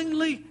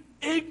willingly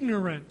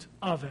ignorant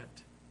of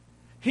it.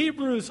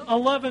 Hebrews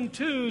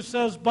 11:2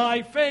 says,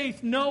 by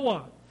faith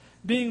Noah,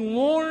 being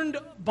warned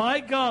by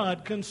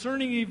God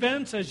concerning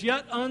events as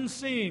yet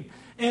unseen,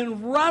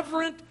 in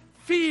reverent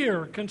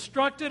fear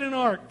constructed an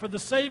ark for the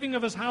saving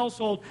of his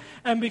household,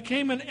 and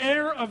became an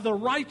heir of the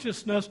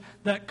righteousness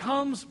that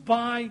comes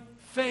by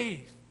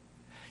faith.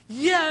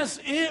 Yes,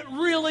 it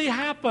really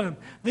happened.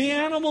 The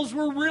animals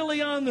were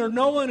really on there.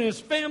 Noah and his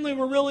family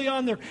were really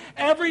on there.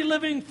 Every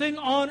living thing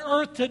on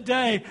earth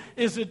today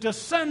is a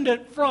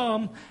descendant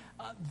from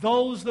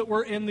those that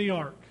were in the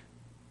ark.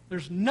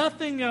 There's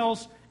nothing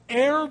else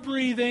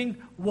air-breathing,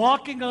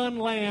 walking on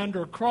land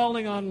or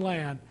crawling on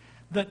land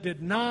that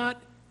did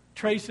not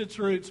trace its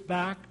roots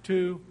back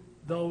to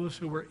those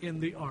who were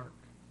in the ark.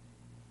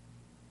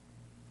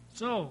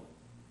 So,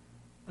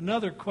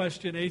 another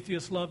question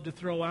atheists love to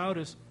throw out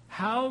is,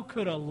 how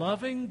could a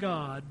loving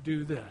God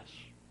do this?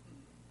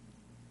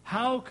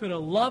 How could a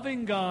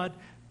loving God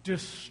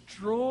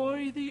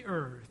destroy the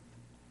earth?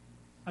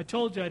 I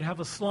told you I'd have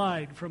a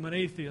slide from an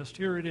atheist.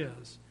 Here it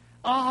is.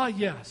 Ah,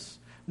 yes.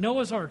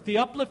 Noah's Ark, the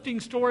uplifting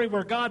story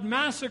where God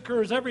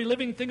massacres every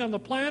living thing on the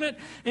planet,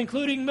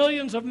 including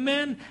millions of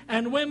men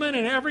and women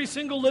and every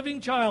single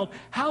living child.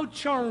 How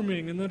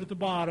charming. And then at the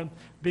bottom,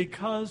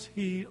 because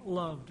he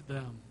loved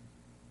them.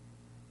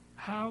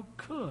 How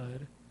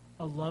could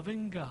a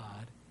loving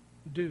God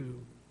do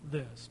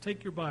this?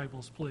 Take your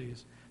Bibles,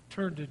 please.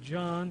 Turn to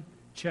John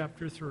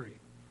chapter 3.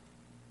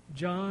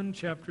 John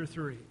chapter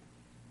 3.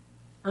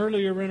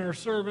 Earlier in our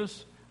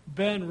service,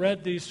 Ben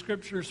read these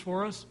scriptures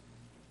for us.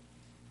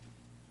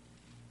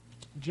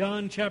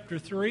 John chapter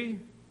 3,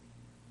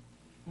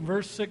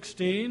 verse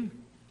 16.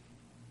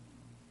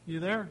 You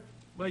there?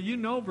 Well, you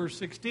know verse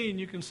 16.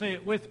 You can say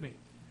it with me.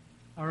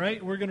 All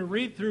right? We're going to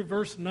read through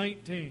verse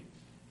 19.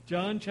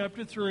 John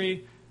chapter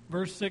 3,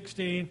 verse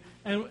 16.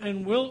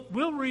 And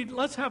we'll read,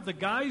 let's have the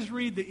guys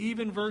read the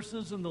even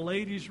verses and the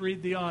ladies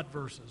read the odd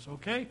verses,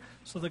 okay?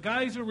 So the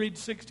guys will read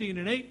 16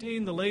 and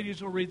 18, the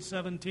ladies will read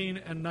 17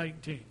 and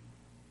 19.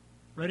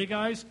 Ready,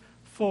 guys?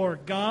 For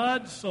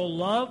God so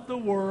loved the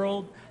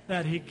world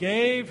that he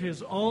gave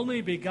his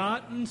only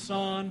begotten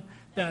Son,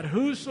 that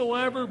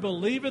whosoever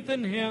believeth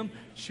in him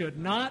should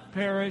not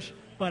perish,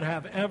 but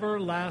have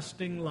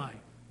everlasting life.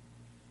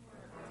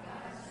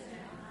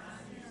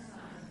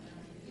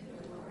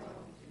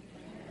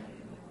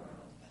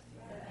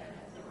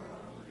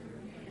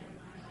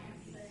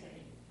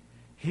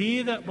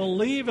 He that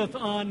believeth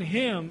on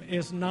him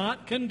is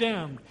not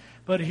condemned,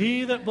 but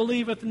he that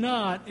believeth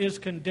not is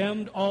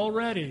condemned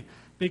already,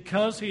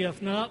 because he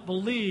hath not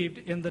believed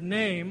in the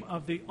name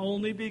of the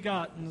only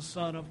begotten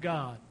Son of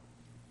God.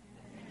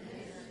 And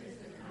this is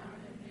the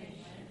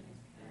condemnation,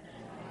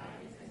 that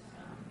light is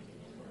come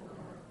into the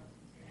world,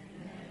 and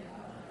men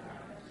love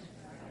darkness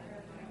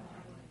rather than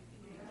light,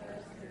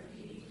 because their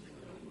deeds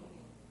were evil.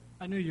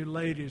 I knew you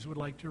ladies would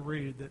like to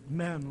read that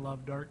men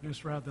love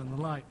darkness rather than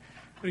the light.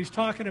 But he's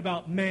talking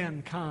about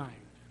mankind,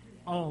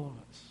 all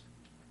of us.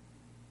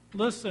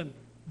 Listen,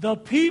 the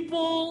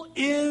people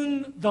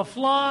in the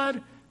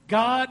flood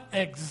got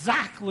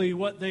exactly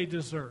what they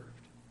deserved.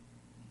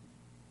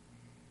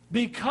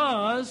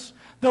 Because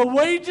the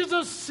wages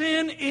of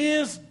sin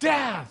is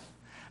death.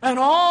 And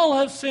all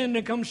have sinned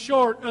and come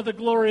short of the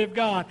glory of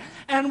God.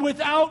 And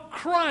without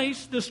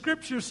Christ, the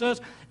Scripture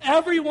says,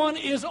 everyone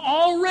is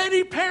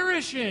already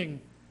perishing.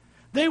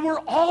 They were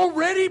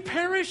already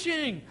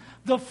perishing.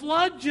 The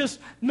flood just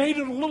made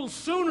it a little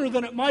sooner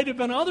than it might have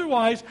been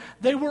otherwise.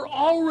 They were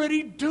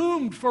already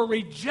doomed for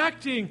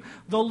rejecting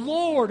the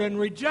Lord and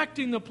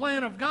rejecting the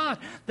plan of God.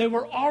 They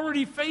were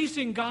already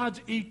facing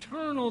God's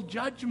eternal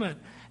judgment,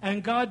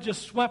 and God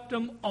just swept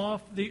them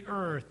off the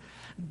earth.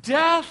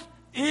 Death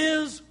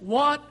is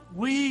what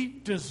we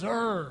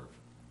deserve.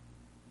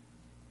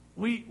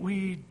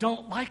 We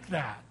don't like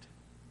that,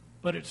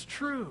 but it's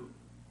true.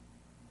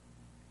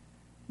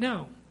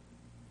 Now,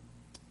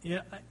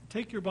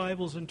 take your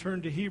Bibles and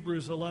turn to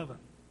Hebrews 11.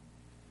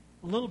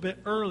 A little bit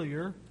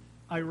earlier,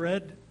 I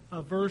read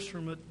a verse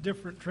from a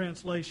different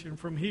translation,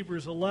 from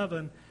Hebrews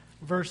 11,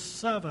 verse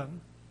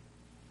 7.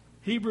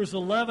 Hebrews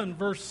 11,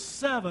 verse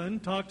 7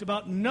 talked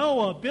about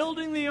Noah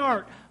building the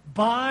ark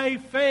by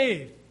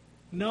faith.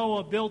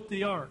 Noah built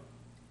the ark.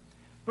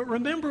 But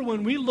remember,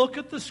 when we look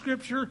at the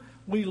Scripture,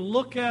 we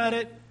look at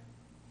it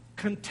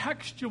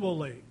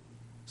contextually.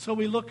 So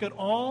we look at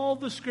all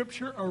the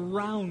Scripture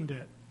around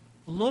it.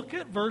 Look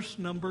at verse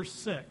number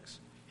 6,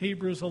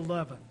 Hebrews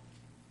 11.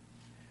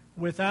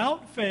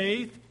 Without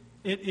faith,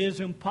 it is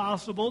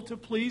impossible to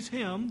please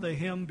Him, the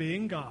Him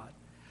being God.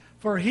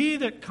 For he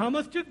that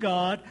cometh to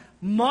God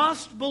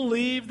must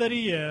believe that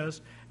He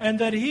is, and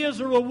that He is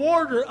a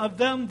rewarder of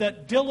them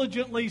that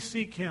diligently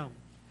seek Him.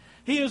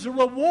 He is a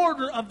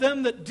rewarder of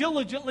them that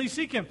diligently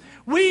seek Him.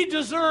 We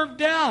deserve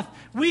death.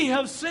 We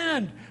have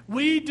sinned.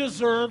 We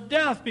deserve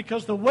death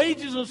because the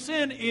wages of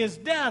sin is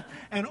death,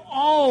 and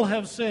all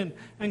have sinned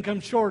and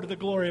come short of the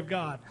glory of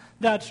God.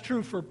 That's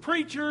true for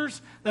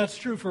preachers. That's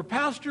true for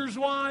pastors'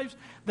 wives.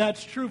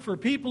 That's true for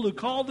people who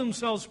call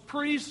themselves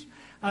priests.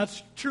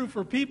 That's true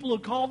for people who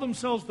call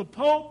themselves the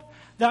Pope.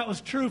 That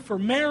was true for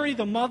Mary,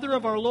 the mother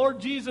of our Lord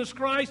Jesus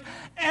Christ.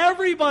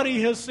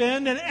 Everybody has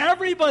sinned, and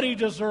everybody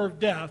deserved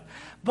death.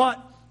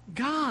 But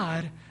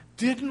God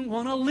didn't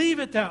want to leave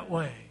it that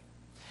way.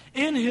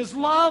 In His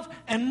love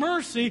and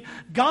mercy,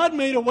 God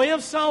made a way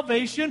of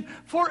salvation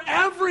for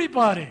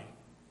everybody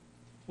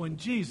when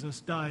Jesus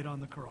died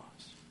on the cross.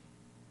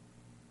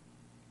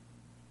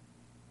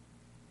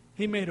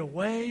 He made a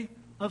way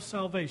of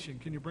salvation.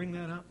 Can you bring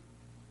that up?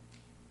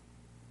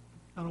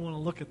 I don't want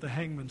to look at the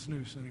hangman's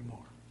noose anymore.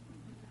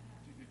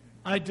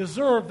 I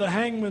deserve the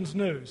hangman's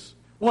noose.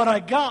 What I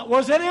got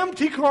was an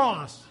empty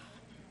cross.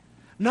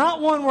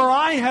 Not one where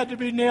I had to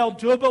be nailed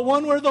to it, but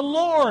one where the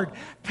Lord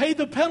paid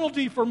the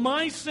penalty for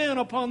my sin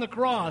upon the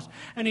cross.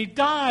 And He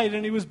died,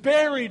 and He was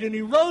buried, and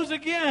He rose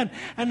again,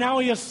 and now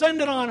He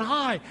ascended on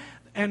high.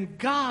 And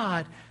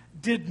God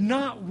did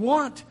not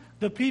want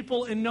the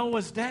people in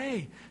Noah's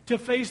day to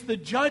face the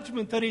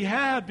judgment that He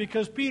had,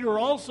 because Peter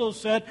also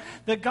said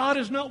that God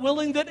is not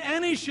willing that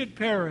any should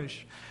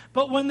perish.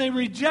 But when they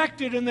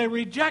rejected, and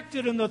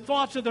the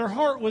thoughts of their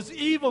heart was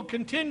evil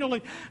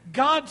continually,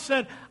 God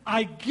said,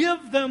 I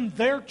give them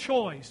their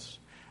choice.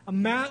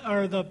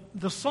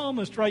 The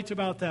psalmist writes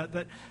about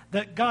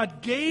that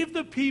God gave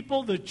the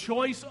people the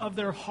choice of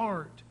their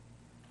heart,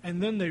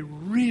 and then they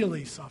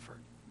really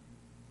suffered.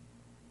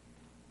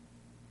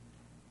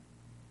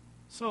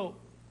 So,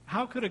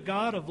 how could a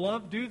God of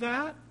love do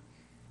that?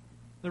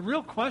 The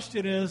real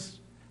question is,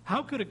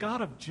 how could a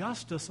God of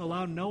justice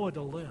allow Noah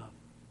to live?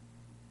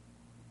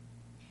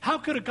 How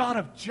could a God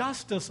of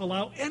justice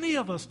allow any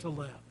of us to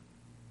live?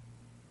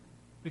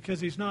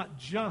 Because He's not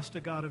just a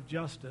God of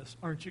justice.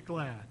 Aren't you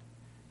glad?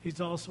 He's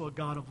also a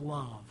God of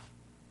love.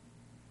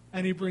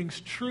 And He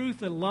brings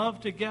truth and love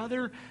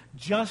together,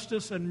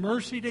 justice and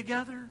mercy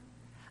together.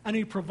 And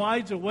He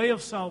provides a way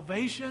of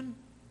salvation.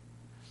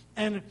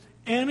 And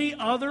any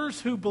others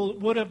who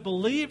would have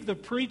believed the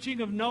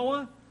preaching of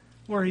Noah,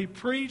 where he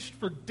preached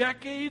for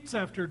decades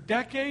after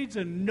decades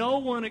and no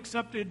one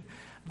accepted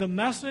the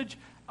message,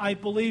 I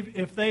believe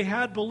if they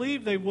had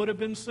believed, they would have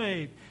been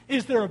saved.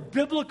 Is there a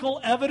biblical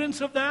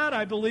evidence of that?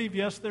 I believe,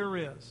 yes, there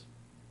is.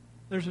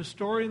 There's a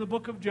story in the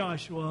book of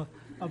Joshua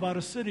about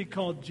a city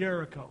called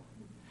Jericho.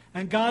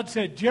 And God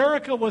said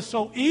Jericho was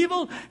so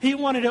evil, He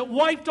wanted it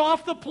wiped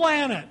off the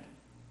planet.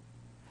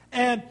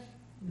 And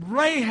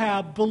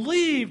Rahab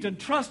believed and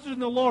trusted in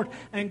the Lord,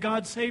 and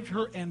God saved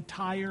her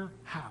entire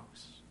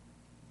house.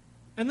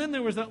 And then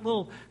there was that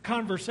little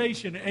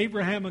conversation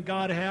Abraham and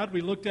God had, we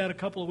looked at a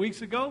couple of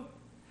weeks ago.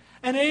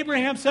 And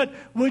Abraham said,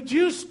 would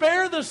you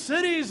spare the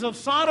cities of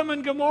Sodom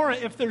and Gomorrah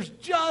if there's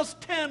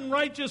just 10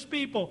 righteous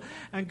people?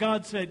 And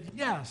God said,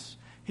 yes,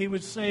 He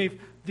would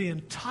save the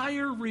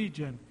entire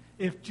region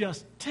if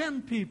just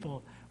 10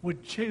 people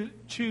would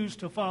choose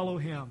to follow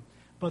Him.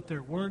 But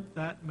there weren't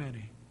that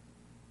many.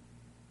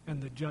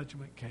 And the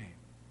judgment came.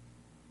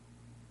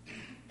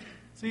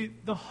 See,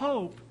 the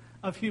hope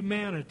of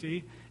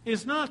humanity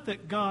is not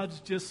that God's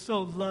just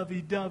so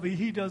lovey-dovey,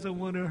 He doesn't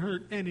want to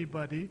hurt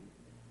anybody.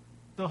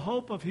 The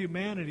hope of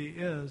humanity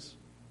is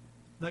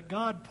that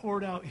God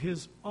poured out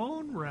His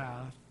own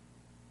wrath,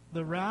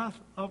 the wrath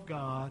of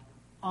God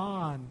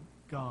on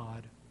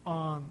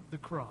the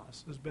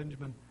cross, as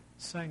Benjamin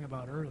sang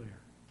about earlier.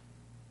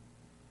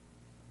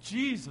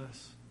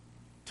 Jesus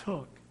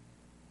took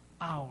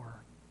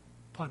our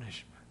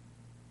punishment.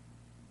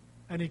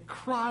 And he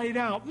cried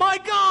out, my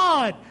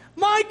God,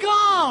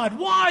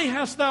 why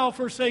hast thou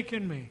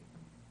forsaken me?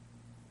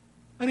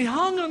 And he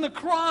hung on the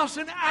cross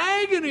in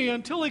agony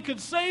until he could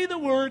say the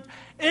words,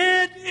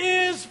 it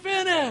is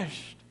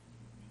finished.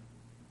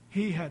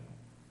 He had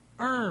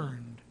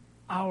earned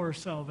our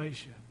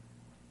salvation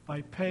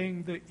by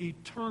paying the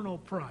eternal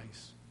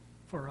price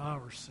for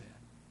our sin.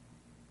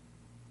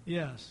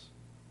 Yes,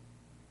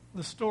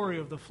 the story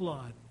of the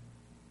flood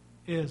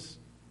is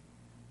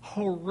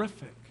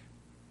horrific,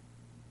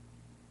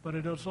 but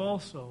it is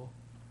also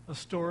a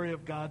story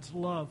of God's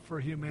love for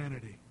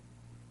humanity.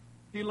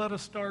 He let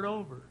us start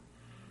over.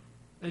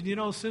 And you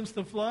know, since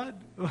the flood,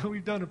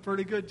 we've done a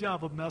pretty good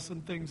job of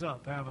messing things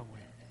up, haven't we?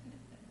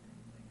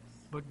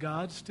 But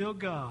God's still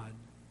God.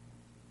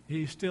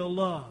 He still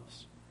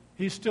loves.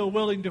 He's still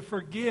willing to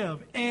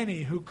forgive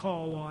any who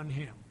call on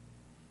Him.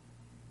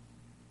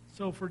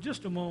 So for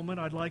just a moment,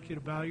 I'd like you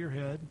to bow your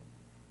head.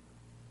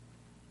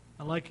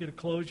 I'd like you to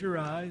close your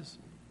eyes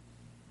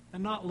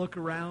and not look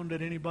around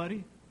at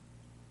anybody.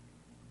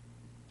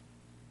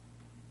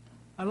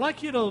 I'd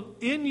like you to,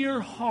 in your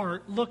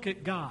heart, look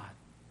at God.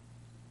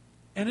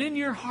 And in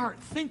your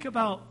heart, think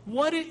about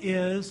what it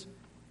is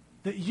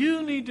that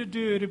you need to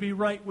do to be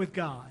right with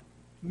God.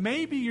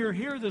 Maybe you're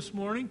here this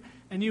morning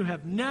and you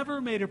have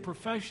never made a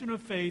profession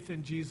of faith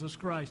in Jesus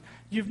Christ.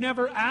 You've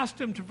never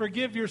asked Him to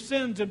forgive your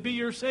sins and be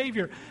your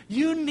Savior.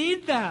 You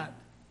need that.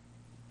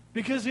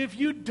 Because if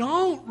you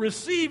don't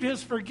receive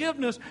His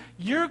forgiveness,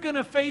 you're going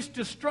to face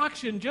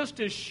destruction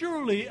just as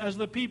surely as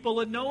the people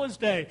in Noah's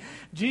day.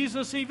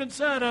 Jesus even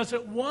said, as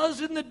it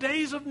was in the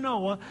days of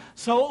Noah,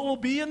 so it will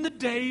be in the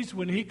days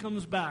when He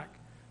comes back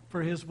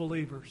for His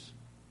believers.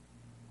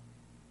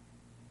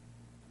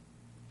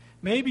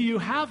 Maybe you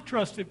have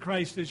trusted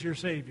Christ as your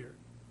Savior,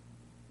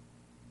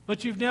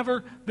 but you've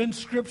never been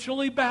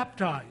scripturally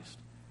baptized.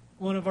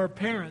 One of our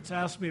parents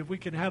asked me if we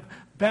can have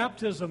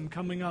baptism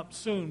coming up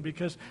soon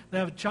because they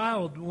have a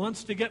child who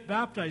wants to get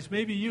baptized.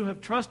 Maybe you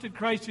have trusted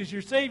Christ as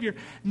your Savior,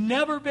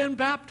 never been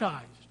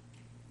baptized.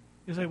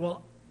 You say,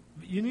 well,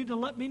 you need to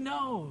let me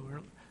know,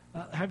 or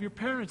have your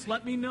parents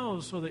let me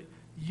know so that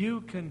you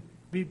can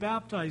be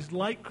baptized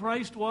like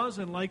Christ was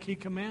and like He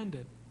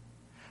commanded.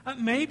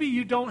 Maybe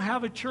you don't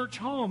have a church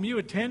home. You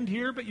attend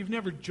here, but you've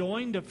never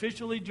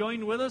officially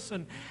joined with us.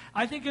 And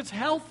I think it's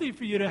healthy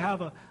for you to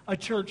have a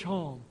church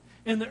home.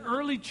 In the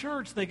early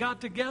church, they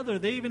got together.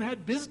 They even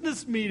had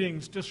business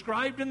meetings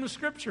described in the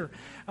Scripture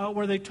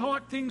where they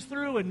talked things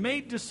through and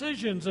made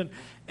decisions. And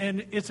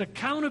it's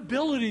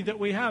accountability that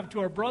we have to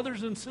our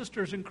brothers and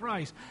sisters in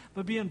Christ,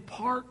 but being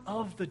part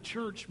of the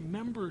church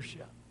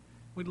membership.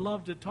 We'd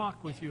love to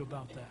talk with you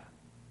about that.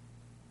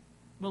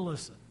 But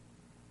listen,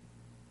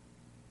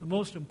 the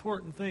most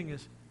important thing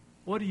is,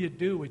 what do you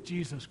do with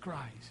Jesus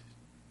Christ?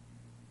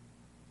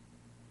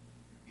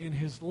 In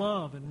His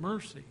love and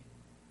mercy,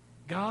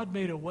 God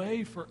made a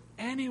way for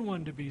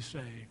anyone to be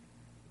saved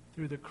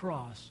through the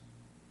cross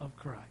of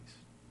Christ.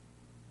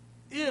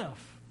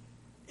 If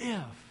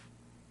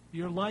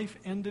your life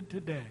ended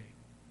today,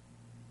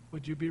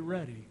 would you be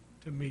ready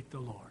to meet the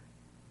Lord?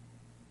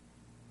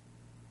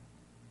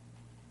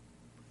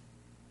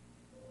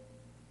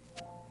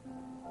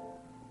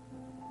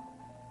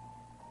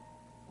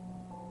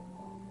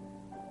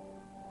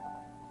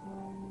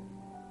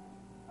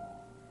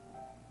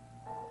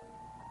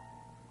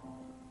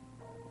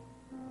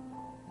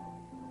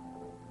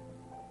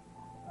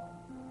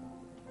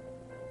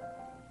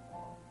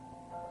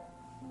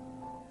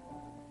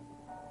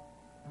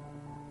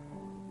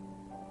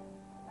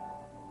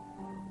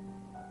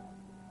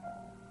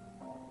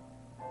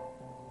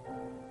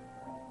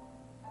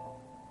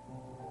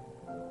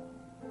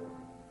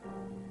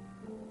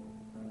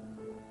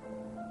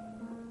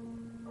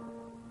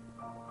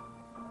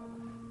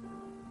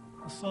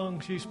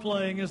 Song she's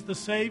playing is The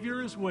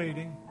Savior is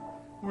Waiting.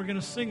 We're going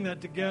to sing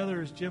that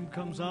together as Jim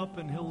comes up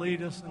and he'll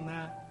lead us in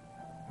that.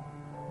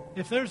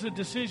 If there's a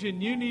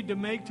decision you need to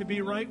make to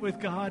be right with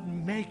God,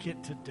 make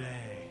it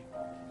today.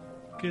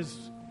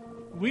 Because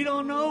we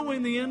don't know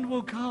when the end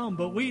will come,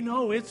 but we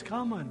know it's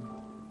coming.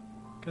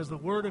 Because the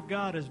Word of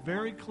God is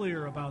very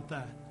clear about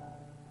that.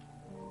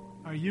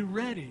 Are you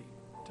ready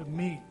to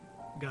meet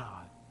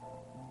God?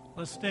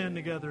 Let's stand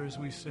together as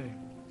we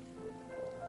sing.